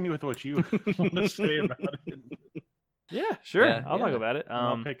continue with what you want to say about it? Yeah, sure. I'll talk about it.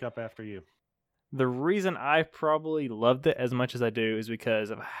 I'll pick up after you. The reason I probably loved it as much as I do is because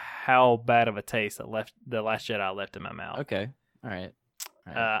of how bad of a taste The Last Jedi left in my mouth. Okay. All right.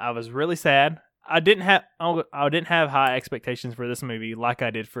 I was really sad. I didn't have high expectations for this movie like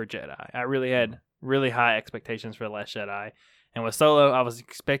I did for Jedi. I really had really high expectations for The Last Jedi. And with Solo, I was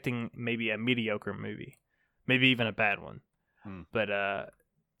expecting maybe a mediocre movie. Maybe even a bad one. But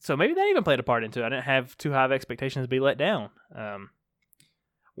so maybe that even played a part into it. I didn't have too high of expectations to be let down.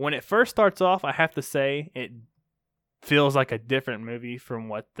 when it first starts off, I have to say it feels like a different movie from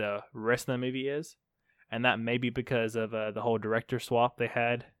what the rest of the movie is, and that may be because of the whole director swap they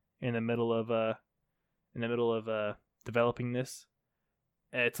had in the middle of developing this.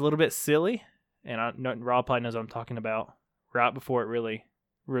 It's a little bit silly, and Rob probably knows what I'm talking about. Right before it really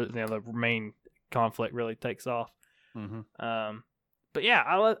the main conflict really takes off. Mm-hmm. But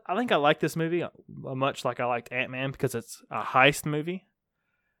yeah, I think I like this movie much like I liked Ant-Man because it's a heist movie,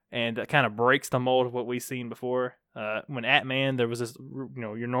 and it kind of breaks the mold of what we've seen before. When Ant-Man, there was this,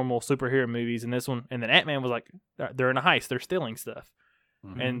 your normal superhero movies, and this one, and then Ant-Man was like, they're in a heist, they're stealing stuff,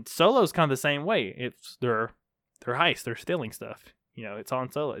 and Solo's kind of the same way. It's they're heists, they're stealing stuff. It's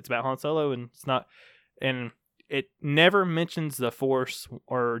Han Solo. It's about Han Solo, and it's not, and it never mentions the Force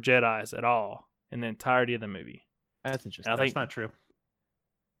or Jedis at all in the entirety of the movie. That's interesting. That's not true.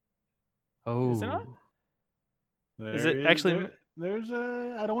 Oh, is it not? Is it actually? There's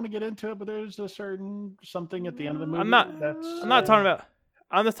a. I don't want to get into it, but there's a certain something at the end of the movie. I'm not talking about.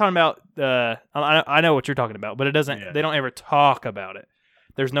 I'm just talking about. I know what you're talking about, but it doesn't. Yeah. They don't ever talk about it.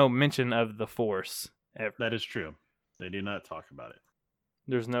 There's no mention of the Force ever. That is true. They do not talk about it.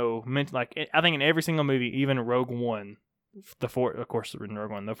 There's no mention. Like I think in every single movie, even Rogue One, the Force. Of course, in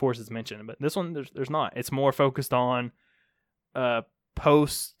Rogue One, the Force is mentioned, but this one, there's not. It's more focused on,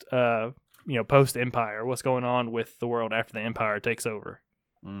 post Empire, what's going on with the world after the Empire takes over.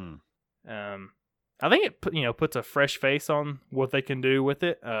 I think it puts a fresh face on what they can do with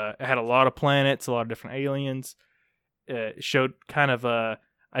it. It had a lot of planets, a lot of different aliens. It showed kind of a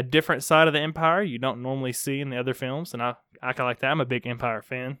different side of the Empire you don't normally see in the other films, and I kind of like that. I'm a big Empire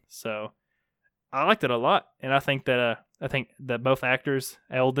fan, so I liked it a lot. And I think that both actors,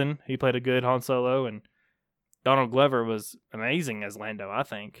 Eldon, he played a good Han Solo, and Donald Glover was amazing as Lando, I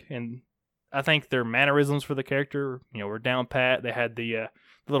think. And I think their mannerisms for the character, were down pat. They had the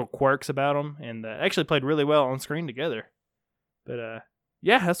little quirks about them, and actually played really well on screen together. But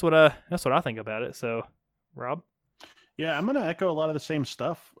yeah, that's what I think about it. So, Rob? Yeah, I'm going to echo a lot of the same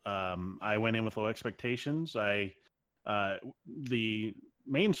stuff. I went in with low expectations. The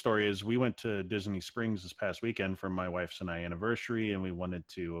main story is we went to Disney Springs this past weekend for my wife's and I anniversary, and we wanted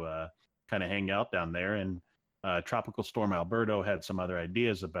to kind of hang out down there. And Tropical Storm Alberto had some other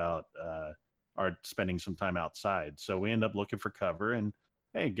ideas about our spending some time outside. So we end up looking for cover, and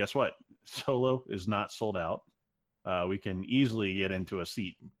hey, guess what? Solo is not sold out. We can easily get into a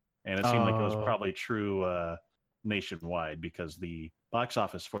seat. And it seemed like it was probably true nationwide because the box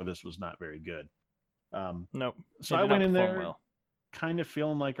office for this was not very good. Nope. So I went in there kind of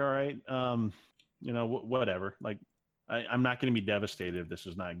feeling like, all right, whatever. Like, I'm not going to be devastated if this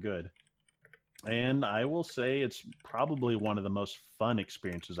is not good. And I will say it's probably one of the most fun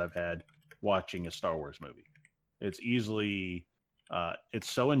experiences I've had watching a Star Wars movie. It's easily, it's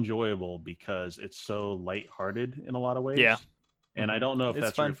so enjoyable because it's so lighthearted in a lot of ways. Yeah. And I don't know if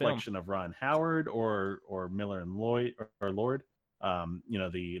that's a reflection of Ron Howard or Miller and Lloyd or Lord,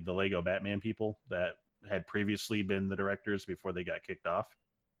 the Lego Batman people that had previously been the directors before they got kicked off.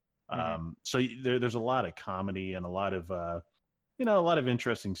 So there's a lot of comedy and a lot of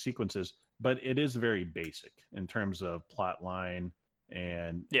interesting sequences, but it is very basic in terms of plot line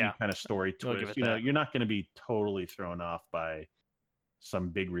and kind of story twist. You're not going to be totally thrown off by some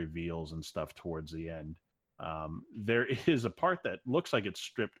big reveals and stuff towards the end. There is a part that looks like it's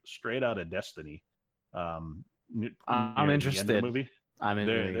stripped straight out of Destiny. I'm interested. Movie.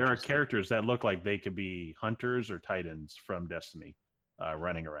 There are characters that look like they could be hunters or titans from Destiny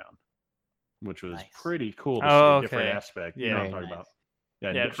running around, which was pretty cool to see a different aspect. Yeah, I'm talking about.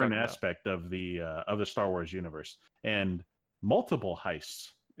 Yeah, different aspect of the Star Wars universe, and multiple heists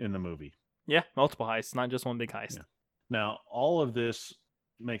in the movie. Yeah, multiple heists, not just one big heist. Yeah. Now, all of this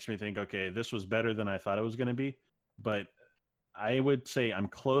makes me think, okay, this was better than I thought it was going to be, but I would say I'm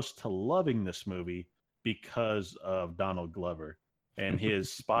close to loving this movie because of Donald Glover and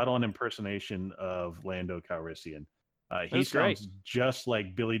his spot-on impersonation of Lando Calrissian. He sounds just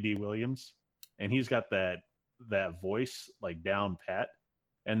like Billy D. Williams, and he's got that voice like down pat.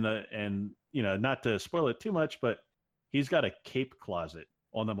 And not to spoil it too much, but he's got a cape closet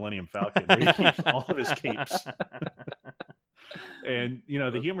on the Millennium Falcon where he keeps all of his capes. And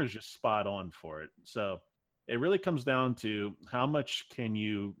the humor is just spot on for it. So it really comes down to how much can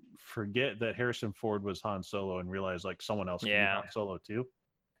you forget that Harrison Ford was Han Solo and realize like someone else can be Han Solo too.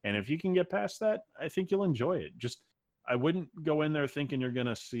 And if you can get past that, I think you'll enjoy it. Just I wouldn't go in there thinking you're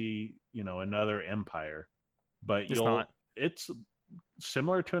gonna see another Empire, but it's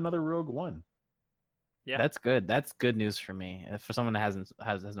similar to another Rogue One. Yeah, that's good. That's good news for me. For someone that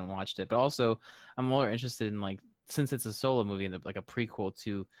hasn't watched it, but also I'm more interested in like since it's a Solo movie and like a prequel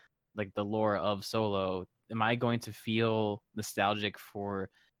to like the lore of Solo, am I going to feel nostalgic for,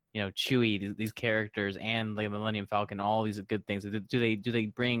 Chewie, these characters, and like Millennium Falcon, all these good things? Do they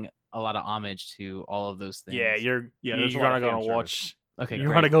bring a lot of homage to all of those things? Yeah, there's a you're lot not of gonna fan watch. Okay, You're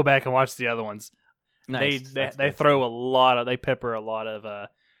great. gonna go back and watch the other ones. Nice. They That's they good. throw they pepper a lot of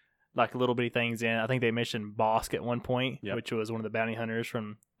like little bitty things in. I think they mentioned Bosk at one point, Yep. which was one of the bounty hunters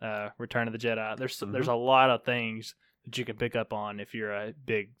from Return of the Jedi. There's Mhm. a lot of things that you can pick up on if you're a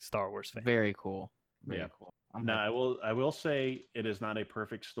big Star Wars fan. Very cool. Very Yeah. cool. I'm No, hyped. I will say it is not a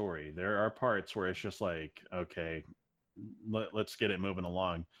perfect story. There are parts where it's just like, okay, let's get it moving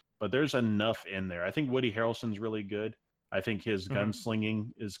along. But there's enough in there. I think Woody Harrelson's really good. I think his Mhm.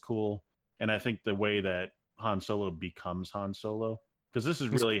 gunslinging is cool, and I think the way that Han Solo becomes Han Solo, because this is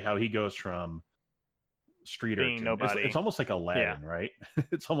really how he goes from street Being urchin. nobody. It's almost like Aladdin, right?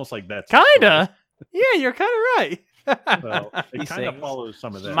 It's almost like that's Kinda. Yeah, you're kind of right. So it He kind of sings. follows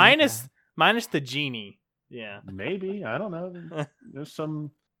some of that. minus the genie. Yeah. Maybe, I don't know.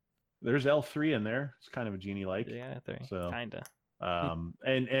 There's L3 in there. It's kind of a genie like. Yeah, So- kinda.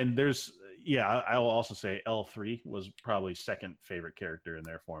 And there's I will also say L3 was probably second favorite character in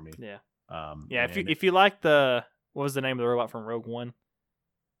there for me. Yeah. Yeah, If you like what was the name of the robot from Rogue One?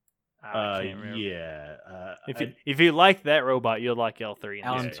 I can't remember. yeah. If you like that robot, you'll like L3.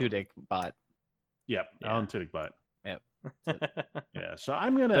 Alan Yeah. Tudyk bot. Yep, Yeah. Alan Tudyk bot. but Yeah, so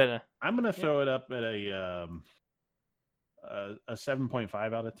I'm gonna throw it up at a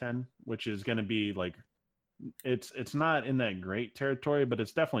 7.5 out of 10, which is gonna be like it's not in that great territory, but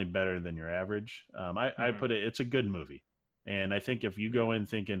it's definitely better than your average. I Mhm. put it's a good movie, and I think if you go in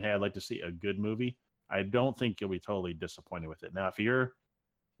thinking, hey, I'd like to see a good movie, I don't think you'll be totally disappointed with it. Now, if you're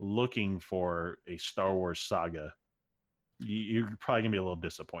looking for a Star Wars saga, you're probably gonna be a little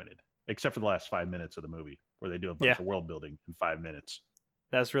disappointed, except for the last 5 minutes of the movie where they do a bunch of world building in 5 minutes.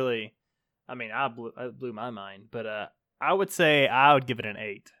 that's really, I mean, I blew my mind. But I would say I would give it an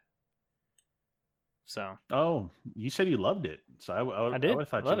 8. So Oh, you said you loved it, so I did. would have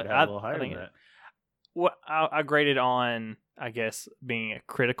thought you Love would it. have a little I higher than think that. what I graded on, I guess, being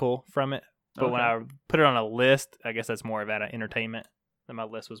critical from it. But when Okay. I put it on a list, I guess that's more about entertainment. And my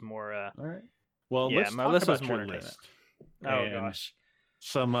list was more. All right. Well, Yeah, let's my talk list about was more your entertainment. list. Oh And gosh.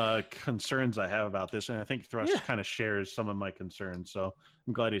 Some concerns I have about this, and I think Thrust Yeah. kind of shares some of my concerns. So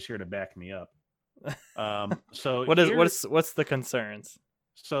I'm glad he's here to back me up. So What's the concerns?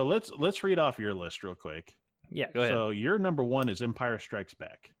 So let's read off your list real quick. Yeah, go ahead. So your number one is Empire Strikes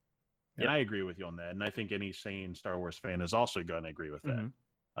Back, and Yep. I agree with you on that. And I think any sane Star Wars fan is also going to agree with that. Mhm.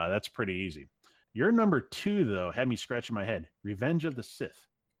 That's pretty easy. Your number two, though, had me scratching my head. Revenge of the Sith.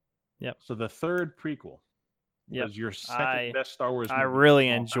 Yep. So the third prequel Yep. was your second best Star Wars. I movie really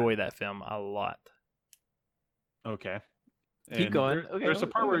of all time. enjoy that film a lot. Okay. Keep And going. there- Okay, there's a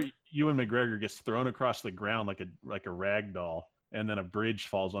part where okay. Ewan McGregor gets thrown across the ground like a rag doll, and then a bridge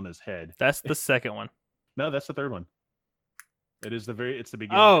falls on his head. That's the second one. No, that's the third one. It's the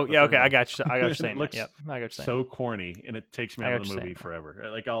beginning. Oh of the yeah, third okay, I got got you. I got you saying that. Looks Yep, I got you saying. so corny, and it takes me I out got of you the movie saying. forever.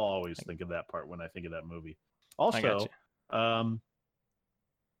 Like I'll always think of that part when I think of that movie. I got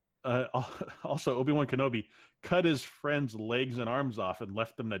Also, also Obi-Wan Kenobi cut his friend's legs and arms off and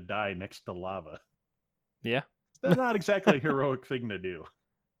left them to die next to lava. Yeah. That's not exactly a heroic thing to do.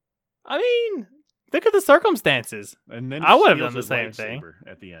 I mean, look at the circumstances. And then I would have steals done the his same thing. lightsaber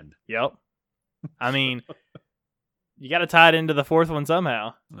at the end. Yep. I mean, you got to tie it into the fourth one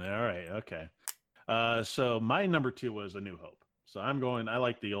somehow. All right, okay. So my number two was A New Hope. So I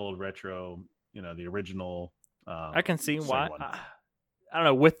like the old retro, the original. I can see same why. one. I don't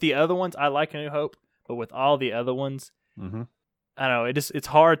know. With the other ones, I like A New Hope, but with all the other ones, Mhm. I don't know. It's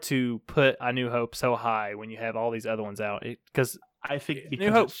hard to put A New Hope so high when you have all these other ones out. Because I think New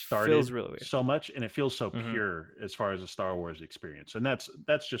because Hope it started feels really weird. so much, and it feels so Mhm. pure as far as a Star Wars experience, and that's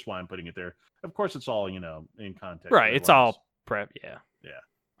just why I'm putting it there. Of course, it's all in context, Right, it's otherwise- all prep. Yeah.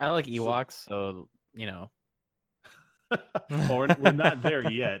 I like Ewoks, so Well, we're not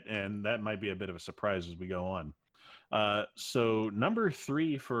there yet, and that might be a bit of a surprise as we go on. So number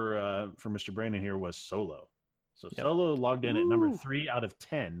three for Mr. Brandon here was Solo. So Yep. Solo logged in at number Woo. 3 out of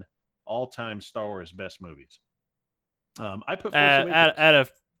 10 all-time Star Wars best movies. I put Force Out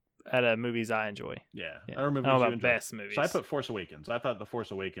Awakens. out of movies I enjoy. Yeah, Yeah. I remember I don't know you about enjoyed. best movies. So I put Force Awakens. I thought the Force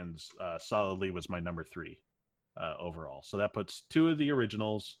Awakens solidly was my number 3 overall. So that puts 2 of the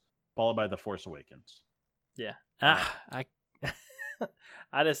originals, followed by the Force Awakens. I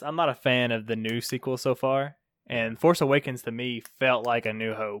I'm not a fan of the new sequel so far, and Force Awakens to me felt like A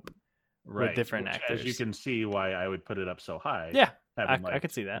New Hope. Right, different which, actors. as you can see, why I would put it up so high. Yeah, having I liked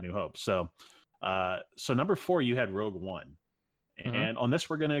could see that. New Hope. So So number 4, you had Rogue One. Mhm. And on this,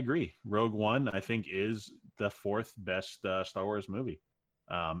 we're going to agree. Rogue One, I think, is the 4th best Star Wars movie.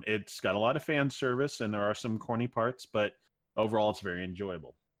 It's got a lot of fan service, and there are some corny parts, but overall, it's very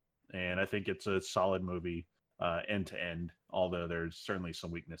enjoyable. And I think it's a solid movie end to end, although there's certainly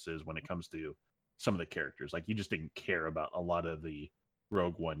some weaknesses when it comes to some of the characters. Like, you just didn't care about a lot of the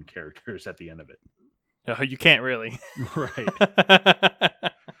Rogue One characters at the end of it. No, you can't really.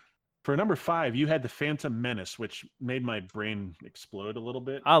 Right. For number 5, you had The Phantom Menace, which made my brain explode a little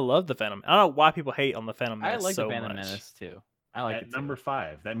bit. I love the Phantom. I don't know why people hate on the Phantom Menace I like so the Phantom much. Menace too. I like At it number too.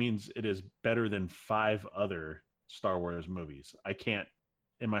 5, that means it is better than 5 other Star Wars movies. I can't,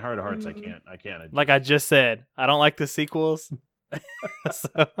 in my heart of hearts, I can't. Like I just said, I don't like the sequels. So,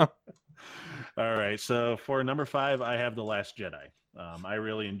 All right. So for number 5, I have The Last Jedi. I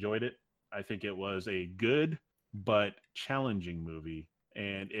really enjoyed it. I think it was a good but challenging movie,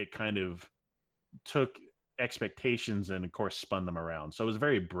 and it kind of took expectations and, of course, spun them around. So it was a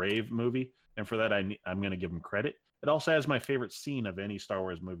very brave movie, and for that, I'm going to give him credit. It also has my favorite scene of any Star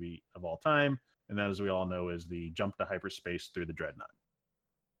Wars movie of all time, and that, as we all know, is the jump to hyperspace through the Dreadnought.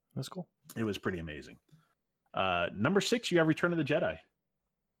 that's cool. It was pretty amazing. Number 6, you have Return of the Jedi,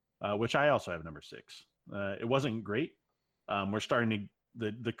 which I also have number 6. It wasn't great. We're starting to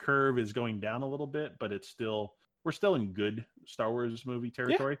the curve is going down a little bit, but we're still in good Star Wars movie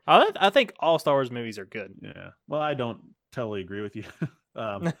territory. Yeah, I think all Star Wars movies are good. Yeah. Well, I don't totally agree with you.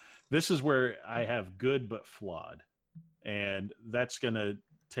 This is where I have good but flawed, and that's going to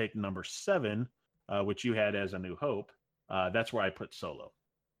take number 7, which you had as A New Hope. That's where I put Solo.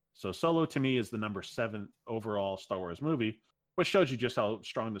 So Solo to me is the number 7 overall Star Wars movie, which shows you just how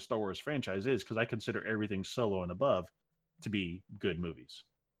strong the Star Wars franchise is, because I consider everything Solo and above to be good movies.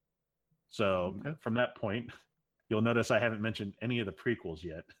 So from that point, you'll notice I haven't mentioned any of the prequels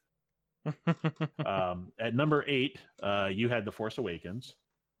yet. At number 8, you had The Force Awakens.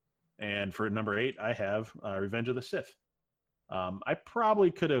 And for number 8, I have Revenge of the Sith. I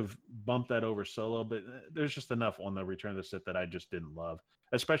probably could have bumped that over Solo, but there's just enough on the Return of the Sith that I just didn't love.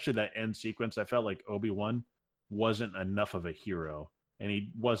 Especially that end sequence. I felt like Obi-Wan wasn't enough of a hero, and he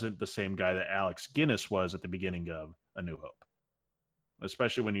wasn't the same guy that Alex Guinness was at the beginning of A New Hope.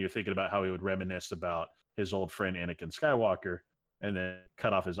 Especially when you're thinking about how he would reminisce about his old friend Anakin Skywalker, and then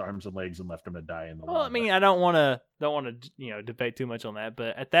cut off his arms and legs and left him to die in the. Well, I mean, I don't want to debate too much on that,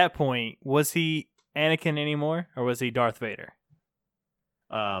 but at that point, was he Anakin anymore, or was he Darth Vader?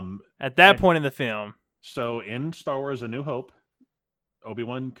 At that point in the film. So in Star Wars: A New Hope,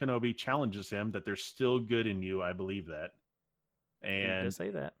 Obi-Wan Kenobi challenges him that there's still good in you. I believe that. And to say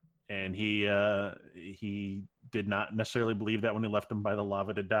that. And he did not necessarily believe that when he left him by the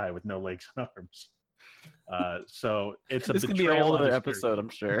lava to die with no legs and arms. So it's this could be a whole other episode, I'm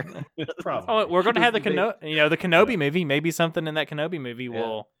sure. Probably. Oh, we're going to have the Kenobi movie. Maybe something in that Kenobi movie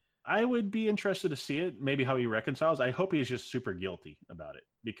will. I would be interested to see it. Maybe how he reconciles. I hope he's just super guilty about it,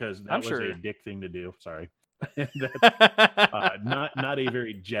 because that was a dick thing to do. Sorry. That's not a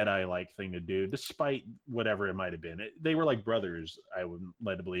very Jedi-like thing to do, despite whatever it might have been. They were like brothers, I would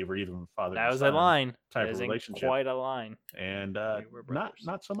led to believe, or even father. That was a line type of relationship. Quite a line. And not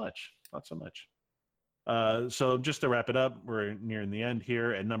so much. So just to wrap it up, we're nearing the end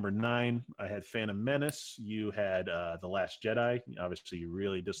here. At number 9, I had Phantom Menace. You had The Last Jedi. Obviously, you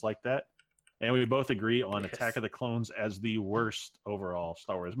really disliked that. And we both agree on Attack of the Clones as the worst overall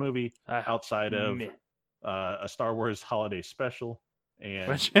Star Wars movie, outside of a Star Wars holiday special. And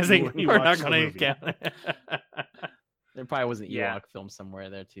we're not going to count it. There probably was an Ewok film somewhere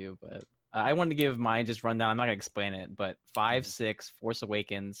there too, but I wanted to give mine just rundown. I'm not going to explain it, but 5, 6, Force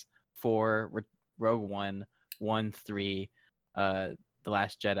Awakens, 4, Rogue One, 1, 3, The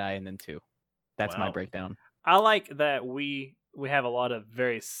Last Jedi, and then 2. That's my breakdown. I like that we have a lot of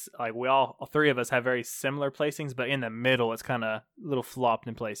all 3 of us have very similar placings, but in the middle it's kind of a little flopped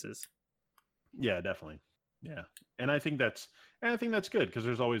in places. Yeah, definitely. Yeah, and I think that's good, because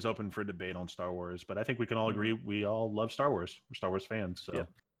there's always open for debate on Star Wars. But I think we can all agree we all love Star Wars. We're Star Wars fans, so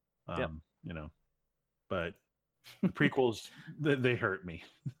But the prequels, they hurt me.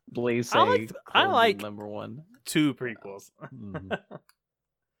 Blaze, I like number 1, 2 prequels.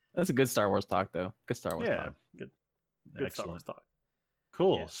 That's a good Star Wars talk, though. Good Star Wars talk. Good Star Wars talk.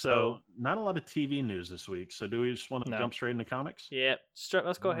 Cool. Yeah, so not a lot of TV news this week. So do we just want to jump straight into comics? Yeah.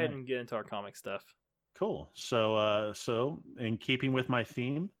 Let's go ahead and get into our comic stuff. Cool. So in keeping with my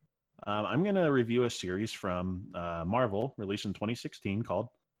theme, I'm going to review a series from Marvel released in 2016 called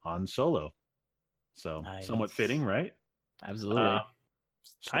Han Solo. So somewhat fitting, right? Absolutely.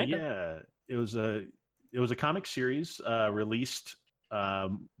 It was a comic series released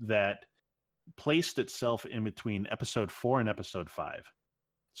that placed itself in between episode 4 and episode 5.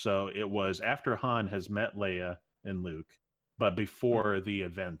 So it was after Han has met Leia and Luke, but before the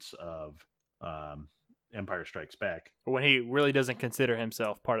events of Empire Strikes Back. When he really doesn't consider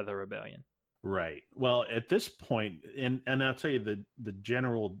himself part of the rebellion. Right. Well, at this point, and I'll tell you the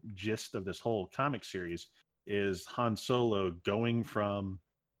general gist of this whole comic series is Han Solo going from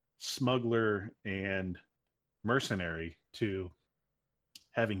smuggler and mercenary to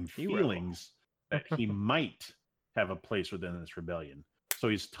having feelings that he might have a place within this rebellion. So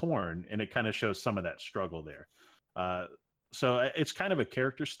he's torn, and it kind of shows some of that struggle there. So it's kind of a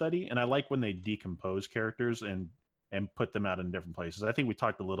character study, and I like when they decompose characters and put them out in different places. I think we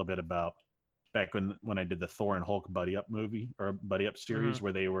talked a little bit about back when I did the Thor and Hulk buddy up movie or buddy up series,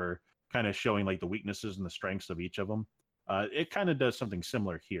 where they were kind of showing like the weaknesses and the strengths of each of them. It kind of does something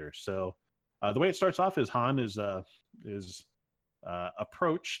similar here. So the way it starts off is Han is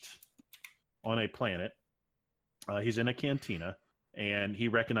approached on a planet. He's in a cantina, and he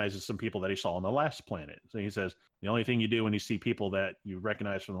recognizes some people that he saw on the last planet. So he says, the only thing you do when you see people that you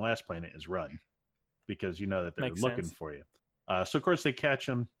recognize from the last planet is run, because you know that they're looking for you. So, of course, they catch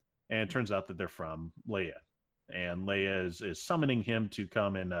him, and it turns out that they're from Leia. And Leia is summoning him to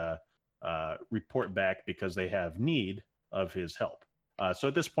come and report back because they have need of his help. So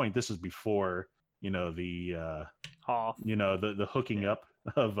at this point, this is before, the hooking up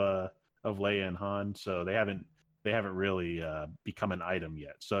of Leia and Han. So they haven't really become an item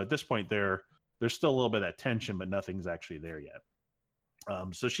yet. So at this point, there's still a little bit of that tension, but nothing's actually there yet.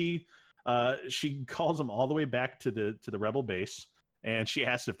 So she calls them all the way back to the Rebel base, and she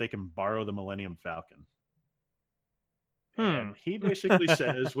asks if they can borrow the Millennium Falcon. And he basically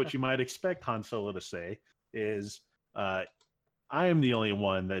says what you might expect Han Solo to say is, I am the only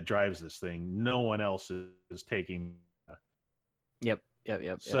one that drives this thing. No one else is taking. Yep.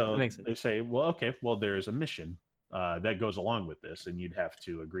 So they say, well, okay, well, there's a mission that goes along with this, and you'd have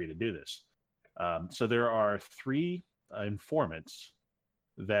to agree to do this. So there are 3 informants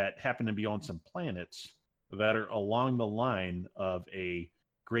that happen to be on some planets that are along the line of a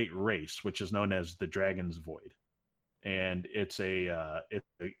great race, which is known as the Dragon's Void. And it's an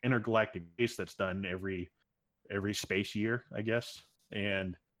intergalactic race that's done every space year, I guess.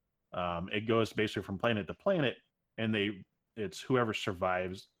 And it goes basically from planet to planet, and it's whoever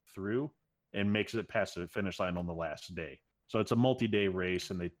survives through and makes it past the finish line on the last day. So it's a multi-day race,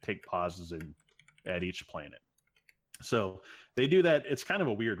 and they take pauses at each planet. So they do that. It's kind of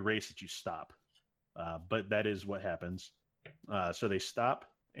a weird race that you stop, but that is what happens. So they stop,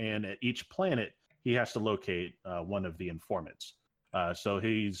 and at each planet, he has to locate one of the informants. So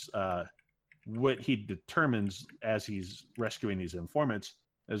he's what he determines as he's rescuing these informants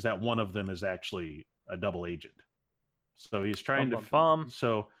is that one of them is actually a double agent. So he's trying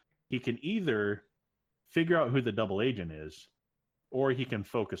so he can either figure out who the double agent is, or he can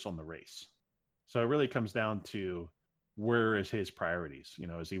focus on the race. So it really comes down to where is his priorities.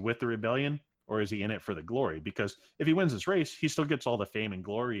 Is he with the rebellion, or is he in it for the glory? Because if he wins this race, he still gets all the fame and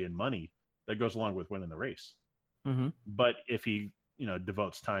glory and money that goes along with winning the race. Mm-hmm. But if he,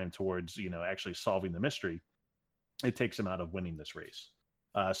 devotes time towards, actually solving the mystery, it takes him out of winning this race.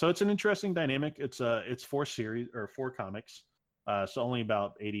 So it's an interesting dynamic. It's 4 comics. So only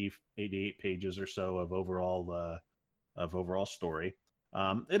about 88 pages or so of overall story.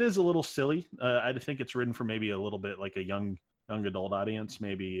 It is a little silly. I think it's written for maybe a little bit like a young adult audience,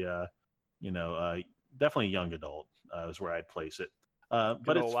 maybe, definitely young adult is where I'd place it.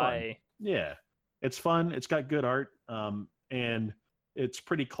 But it's fun. Yeah, it's fun. It's got good art, and it's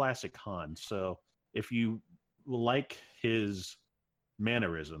pretty classic Han. So if you like his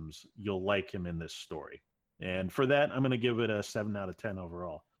mannerisms, you'll like him in this story. And for that, I'm going to give it a 7 out of 10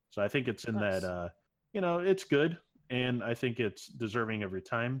 overall. So I think it's in that, it's good. And I think it's deserving of your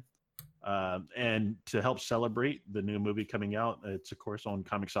time. And to help celebrate the new movie coming out, it's, of course, on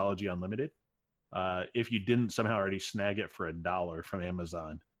Comixology Unlimited. If you didn't somehow already snag it for $1 from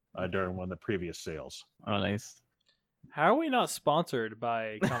Amazon during one of the previous sales. Oh, nice. How are we not sponsored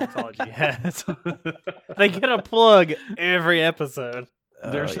by Comixology yet? They get a plug every episode.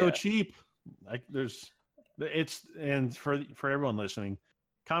 They're so cheap. And for everyone listening,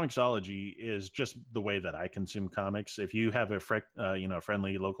 Comixology is just the way that I consume comics. If you have a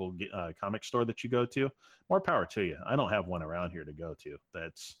friendly local comic store that you go to, more power to you. I don't have one around here to go to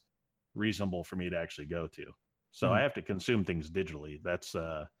that's reasonable for me to actually go to. So I have to consume things digitally. That's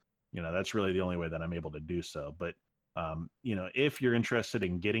that's really the only way that I'm able to do so. But if you're interested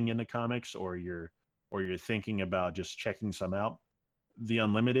in getting into comics, or you're thinking about just checking some out, the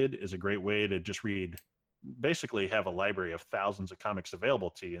Unlimited is a great way to just read basically have a library of thousands of comics available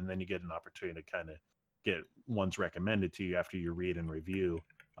to you, and then you get an opportunity to kind of get ones recommended to you after you read and review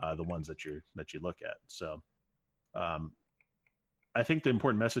the ones that you look at. So I think the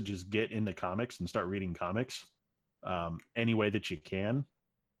important message is get into comics and start reading comics any way that you can.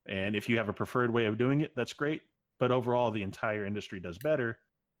 And if you have a preferred way of doing it, that's great. But overall, the entire industry does better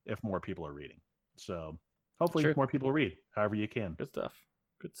if more people are reading. So hopefully more people read however you can. Good stuff.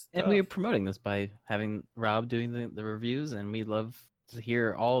 Good stuff. And we're promoting this by having Rob doing the reviews, and we love to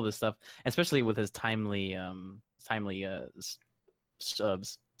hear all of this stuff, especially with his timely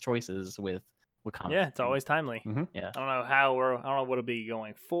choices with comics. Yeah, it's always timely. Mm-hmm. Yeah. I don't know what it'll be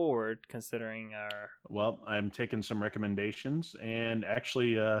going forward, considering our. Well, I'm taking some recommendations, and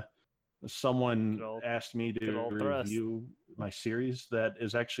actually, someone asked me to review my series that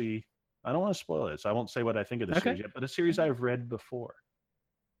is actually. I don't want to spoil it, so I won't say what I think of the series yet, but a series I've read before.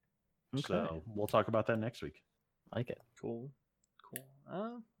 Okay. So we'll talk about that next week. I like it. Cool.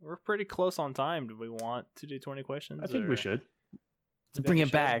 We're pretty close on time. Do we want to do 20 questions? I think we should. To bring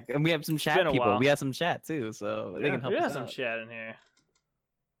it back, and we have some chat people. While. We have some chat too, so they can help us out. We have some chat in here.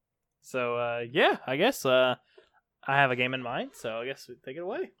 So yeah, I guess I have a game in mind. So I guess we take it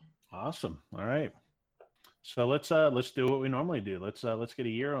away. Awesome. All right. So let's do what we normally do. Let's get a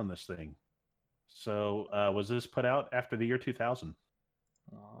year on this thing. So was this put out after the year 2000?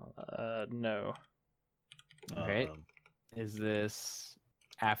 No. All right. Is this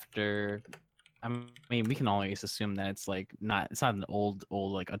after? I mean, we can always assume that it's like it's not an old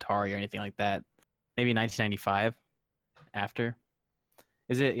like Atari or anything like that. Maybe 1995 after.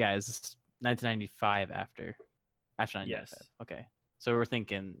 Is it? Yeah, is this 1995 after? After 1995. Yes. Okay. So we're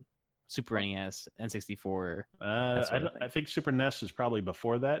thinking Super NES, N64. I think Super NES is probably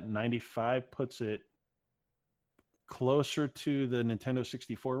before that. 95 puts it closer to the Nintendo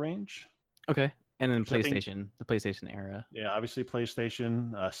 64 range. Okay. And then PlayStation, the PlayStation era. Yeah, obviously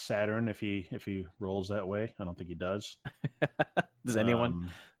PlayStation, Saturn. If he rolls that way, I don't think he does. Does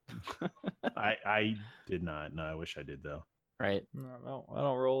anyone? I did not. No, I wish I did though. Right. No, I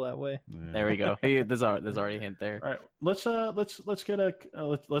don't roll that way. Yeah. There we go. Hey, there's already a hint there. All right,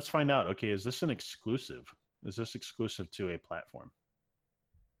 let's find out. Okay, is this an exclusive? Is this exclusive to a platform?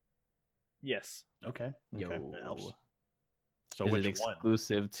 Yes. Okay. Yo. That helps. So is which it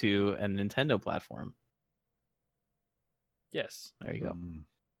exclusive to a Nintendo platform? Yes. There you go.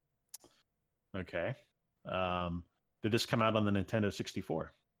 Okay. Did this come out on the Nintendo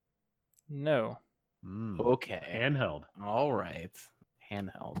 64? No. Okay. Handheld. All right.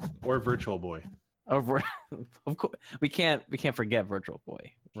 Handheld Or Virtual Boy. Of course, we can't forget Virtual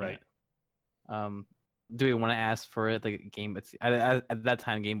Boy. Right. Do we want to ask for the game? At that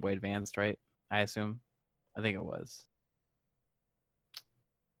time, Game Boy Advanced, right? I assume. I think it was.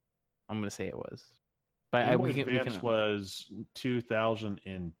 I'm gonna say it was. But Game Boy Advance was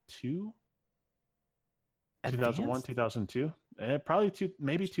 2002. 2001, 2002. Probably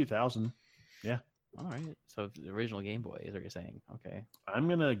maybe 2000. Yeah. All right. So the original Game Boy is what you're saying. Okay. I'm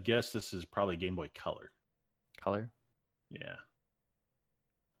gonna guess this is probably Game Boy Color. Color. Yeah.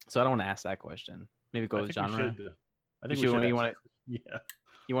 So I don't want to ask that question. Maybe go with genre. I think you want to. Yeah.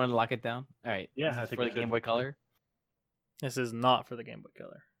 You want to lock it down? All right. Yeah. I think for the Game Boy Color. This is not for the Game Boy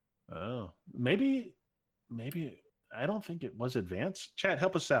Color. Oh, maybe. I don't think it was Advance. Chat,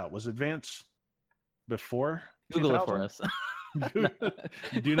 help us out. Was Advance before? Google it for us.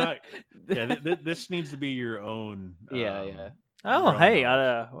 Do not. Yeah, this needs to be your own. Yeah. Oh, hey,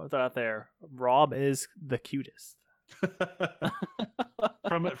 what's out there? Rob is the cutest.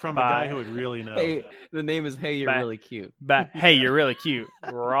 from a guy who would really know. Hey, the name is Hey, You're Really Cute. Hey, you're really cute.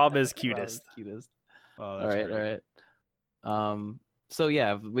 Rob is cutest. Oh, all right. So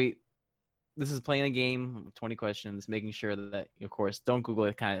yeah, this is playing a game, 20 questions, making sure that, of course, don't Google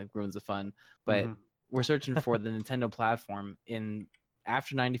it, kind of ruins the fun. But we're searching for the Nintendo platform in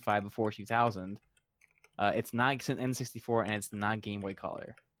after 95, before 2000. It's not N64 and it's not Game Boy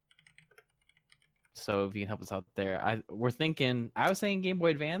Color. So if you can help us out there, I was saying Game Boy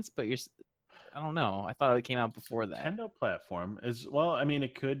Advance, but I don't know. I thought it came out before that. Nintendo platform is, well, I mean,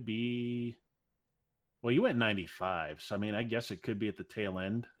 it could be. Well, you went 95, so I mean, I guess it could be at the tail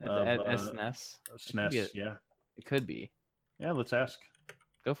end of SNES. SNES, yeah. It could be. Yeah, let's ask.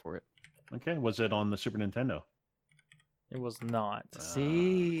 Go for it. Okay, was it on the Super Nintendo? It was not.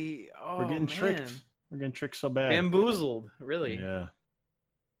 See, we're getting tricked. We're getting tricked so bad. Bamboozled, really. Yeah.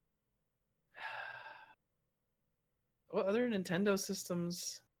 What other Nintendo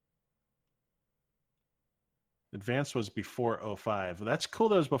systems? Advance was before 05. Well, that's cool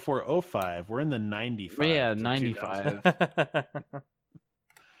that it was before 05. We're in the 95. Yeah, 95.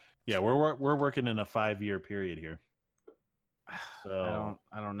 Yeah, we're working in a 5-year period here. So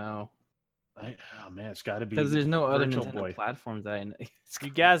I don't know. oh man, it's got to be Because there's no other Virtual Nintendo Boy. platforms that I know. You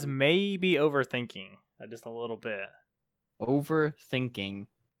guys may be overthinking just a little bit. Overthinking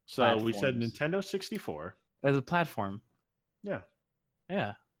So we said platforms. Nintendo 64. as a platform. Yeah.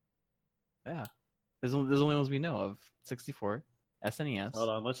 Yeah. There's only ones we know of. 64, SNES. Hold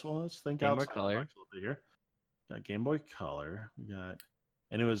on, let's think Game Boy outside the Color. box a little bit here. Got Game Boy Color. We got,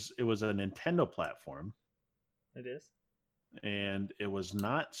 and it was a Nintendo platform, It is. and it was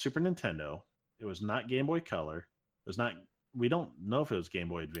not Super Nintendo. It was not Game Boy Color. It was not. We don't know if it was Game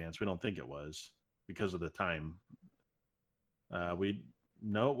Boy Advance. We don't think it was because of the time. We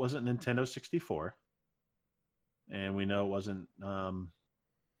know it wasn't Nintendo 64, and we know it wasn't.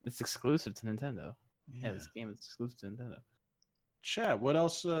 It's exclusive to Nintendo. Yeah, Yeah. this game is exclusive to Nintendo. Chat. What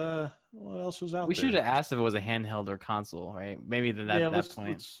else? What else was out We there? should have asked if it was a handheld or console, right? Maybe at that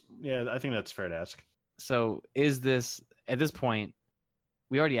point. Yeah, I think that's fair to ask. So is this at this point?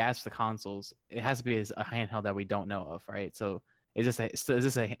 We already asked the consoles. It has to be a handheld that we don't know of, right? So was this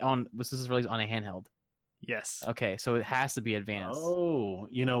released on a handheld? Yes. Okay, so it has to be advanced. Oh,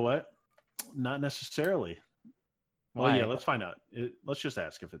 you know what? Not necessarily. Well, Why? yeah, let's find out. Let's just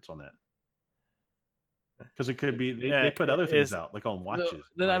ask if it's on that. Because it could be Yeah, they put other things it's- out, like on No, watches.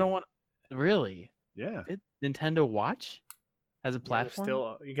 then I like- don't want. Really? Yeah, Nintendo Watch as a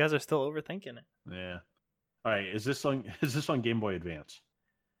platform? You guys are still overthinking it. yeah. All right, is this on Game Boy Advance?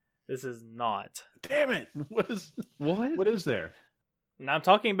 This is not. Damn it! What is there? And I'm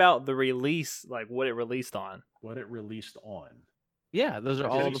talking about the release, like what it released on. What it released on? Yeah, those are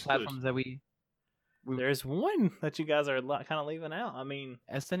It's all the exclusive. platforms that we There's one that you guys are kind of leaving out. I mean,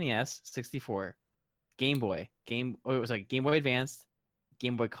 SNES, 64, Game Boy, Game Boy Advanced,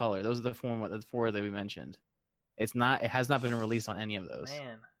 Game Boy Color. Those are the four that we mentioned. It has not been released on any of those,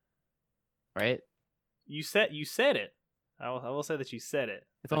 man, right? you said it. I will say that you said it.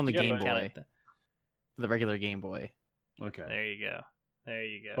 It's on the You Game gotta count Boy, it. the regular Game Boy. Okay. There you go. There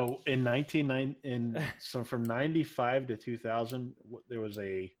you go. Oh, so from 95 to 2000, there was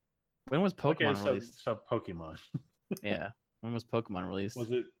a When was Pokemon released? So Pokemon. Yeah, when was Pokemon released?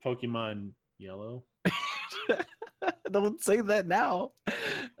 Was it Pokemon Yellow? Don't say that now.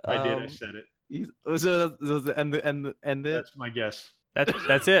 I did. I said it. So and That's my guess.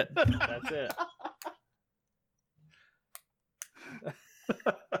 That's it. That's it.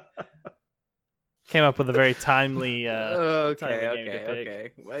 Came up with a very timely. okay. game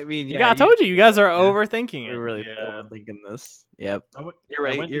to pick. I mean, Yeah, I told you, you guys are overthinking We're it. really Yeah. overthinking this. Yep, I went- you're I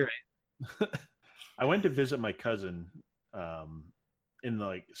right. went to- You're right. I went to visit my cousin in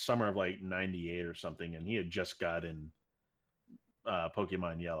like summer of like 98 or something, and he had just gotten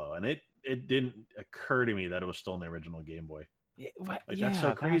Pokemon Yellow, and it didn't occur to me that it was still in the original Game Boy. Like, that's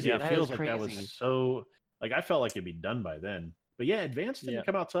so crazy. It feels like that was so like I felt like it'd be done by then. But yeah, Advanced didn't Yeah.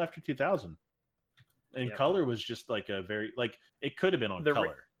 come out till after 2000. And Yep. Color was just like a very like it could have been on The re-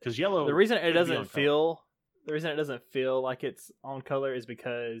 Color because Yellow. The reason it could be doesn't on feel like it's on color is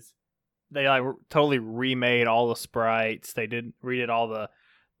because they like totally remade all the sprites. They redid all the,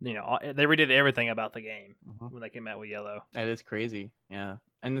 they redid everything about the game Mhm. when they came out with Yellow. That is crazy. Yeah,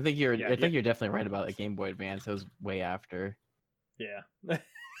 and I think you're Yeah, you're definitely right about the Game Boy Advance. It was way after. Yeah.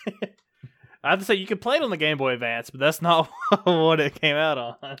 I have to say you could play it on the Game Boy Advance, but that's not what it came out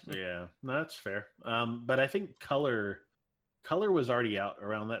on. Yeah, no, that's fair. But I think Color was already out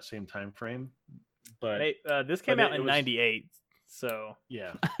around that same time frame. But This came but out it in was- '98, so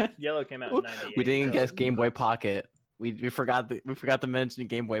yeah, Yellow came out in '98. We didn't so- guess Game Boy Pocket. We forgot to mention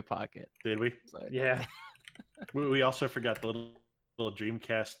Game Boy Pocket. did we? Sorry. Yeah. We also forgot the little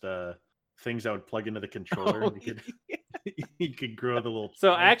Dreamcast things that would plug into the controller. Oh, You could grow the little.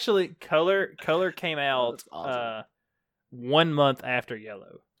 So actually, Color came out That's awesome. 1 month after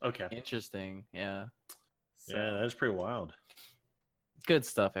Yellow. Okay, Interesting. Yeah. So, yeah, that's pretty wild. Good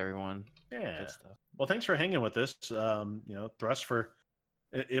stuff, everyone. Yeah. Good stuff. Well, thanks for hanging with us. Thrust for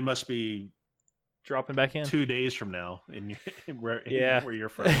it must be dropping back in 2 days from now where you're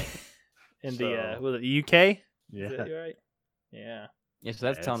from. in So- the was it UK? Yeah. Is that right? Yeah. Yeah, so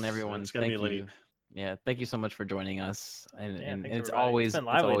that's Yeah, telling it's- everyone it's gonna be thank late. you. Yeah, thank you so much for joining us. And Yeah, and thanks, it's everybody. always It's been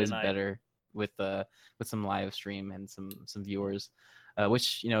lively tonight. better with some live stream and some viewers,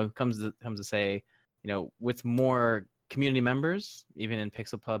 which comes to say, with more community members, even in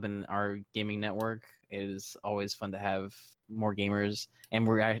Pixel Pub and our gaming network, it is always fun to have more gamers. And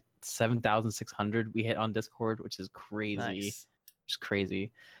we're at 7,600 we hit on Discord, which is crazy. Nice. Which is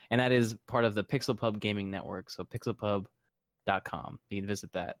crazy. And that is part of the Pixel Pub gaming network. So pixelpub.com. You can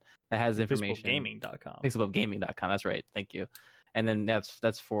visit that. That has information. PixelGaming.com. Pixelpubgaming.com. That's right. Thank you. And then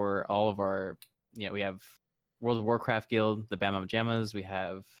that's for all of our, we have World of Warcraft Guild, the Bam Bam Jammas. We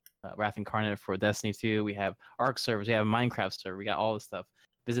have Wrath Incarnate for Destiny 2. We have Arc servers. We have Minecraft server. We got all this stuff.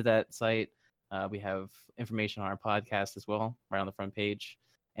 Visit that site. We have information on our podcast as well, right on the front page.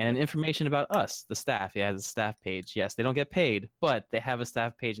 And information about us, the staff. It has a staff page. Yes, they don't get paid, but they have a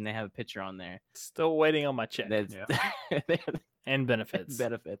staff page and they have a picture on there. Still waiting on my check. And benefits.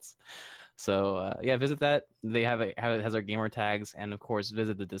 Benefits. So visit that. They it has our gamer tags, and of course,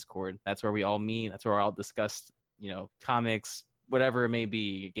 visit the Discord. That's where we all meet. That's where we all discuss, comics, whatever it may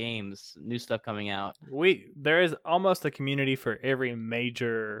be, games, new stuff coming out. There is almost a community for every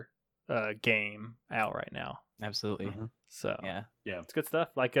major game out right now. Absolutely. Mm-hmm. So yeah, it's good stuff.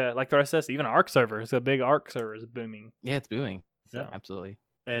 Like the rest of us, even Arc server. It's a big Arc server is booming. Yeah, it's booming. So. Yeah, absolutely.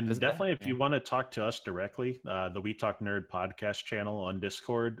 And definitely, if you want to talk to us directly, the We Talk Nerd podcast channel on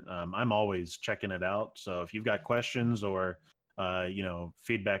Discord, I'm always checking it out. So if you've got questions or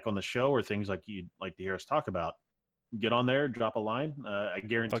feedback on the show or things like you'd like to hear us talk about, get on there, drop a line. I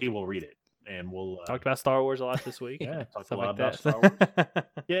guarantee we'll read it, and we'll talked about Star Wars a lot this week. Yeah, talked a lot like about Star Wars.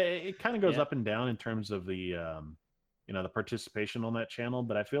 Yeah, it kind of goes up and down in terms of the the participation on that channel,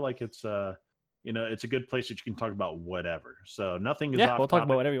 but I feel like it's it's a good place that you can talk about whatever. So nothing is off we'll topic. talk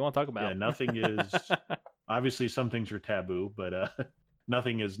about whatever you want to talk about. Yeah, nothing is obviously some things are taboo, but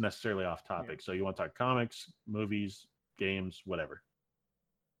nothing is necessarily off topic. So you want to talk comics, movies, games, whatever.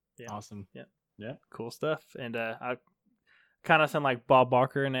 Yeah. Awesome. Yeah. Cool stuff. And I kind of sound like Bob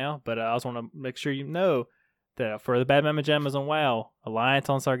Barker now, but I also want to make sure you know that for the Bad Mama Jammas on WoW, Alliance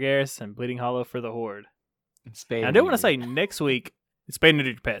on Sargeras, and Bleeding Hollow for the Horde. And I do want to say next week, it's Spay and Neuter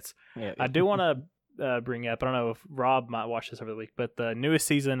Your Pets. Yeah. I do want to bring up, I don't know if Rob might watch this over the week, but the newest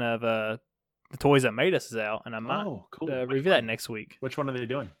season of The Toys That Made Us is out, and I might review that next week. Which one are they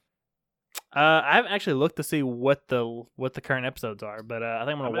doing? I haven't actually looked to see what the current episodes are, but I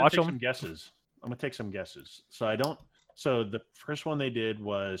think I'm gonna watch them. I'm gonna take some guesses. So the first one they did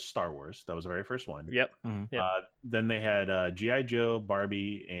was Star Wars. That was the very first one. Yep. Mm-hmm. Yep. Then they had G.I. Joe,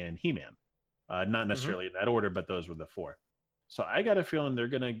 Barbie, and He-Man. Not necessarily in that order, but those were the four. So I got a feeling they're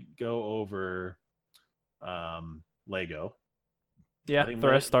gonna go over Lego. Yeah, the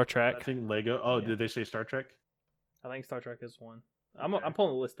rest Star Trek. I think Lego. Oh, did they say Star Trek? I think Star Trek is one. I'm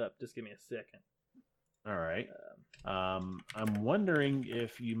pulling the list up. Just give me a second. All right. I'm wondering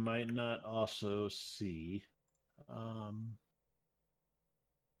if you might not also see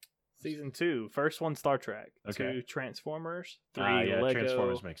Season 2. First one, Star Trek. Okay. 2, Transformers. 3, Lego.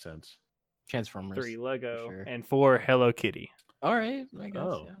 Transformers makes sense. Transformers. 3, Lego. Sure. And 4, Hello Kitty. All right. I guess.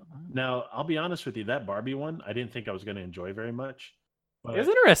 Oh. Yeah. Now, I'll be honest with you. That Barbie one, I didn't think I was going to enjoy very much. But It's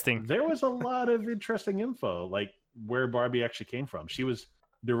interesting. there was a lot of interesting info, like where Barbie actually came from. She was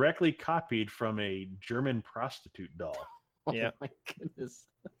directly copied from a German prostitute doll. Yeah. Oh my goodness.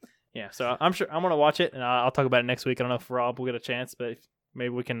 Yeah, so I'm sure I'm gonna watch it, and I'll talk about it next week. I don't know if Rob will get a chance, but maybe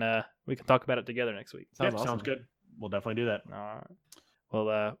we can talk about it together next week. Sounds awesome. Sounds good. We'll definitely do that. All right.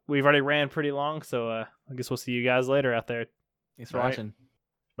 Well, we've already ran pretty long, so I guess we'll see you guys later out there. Thanks for All right. watching.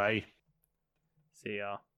 Bye. See y'all.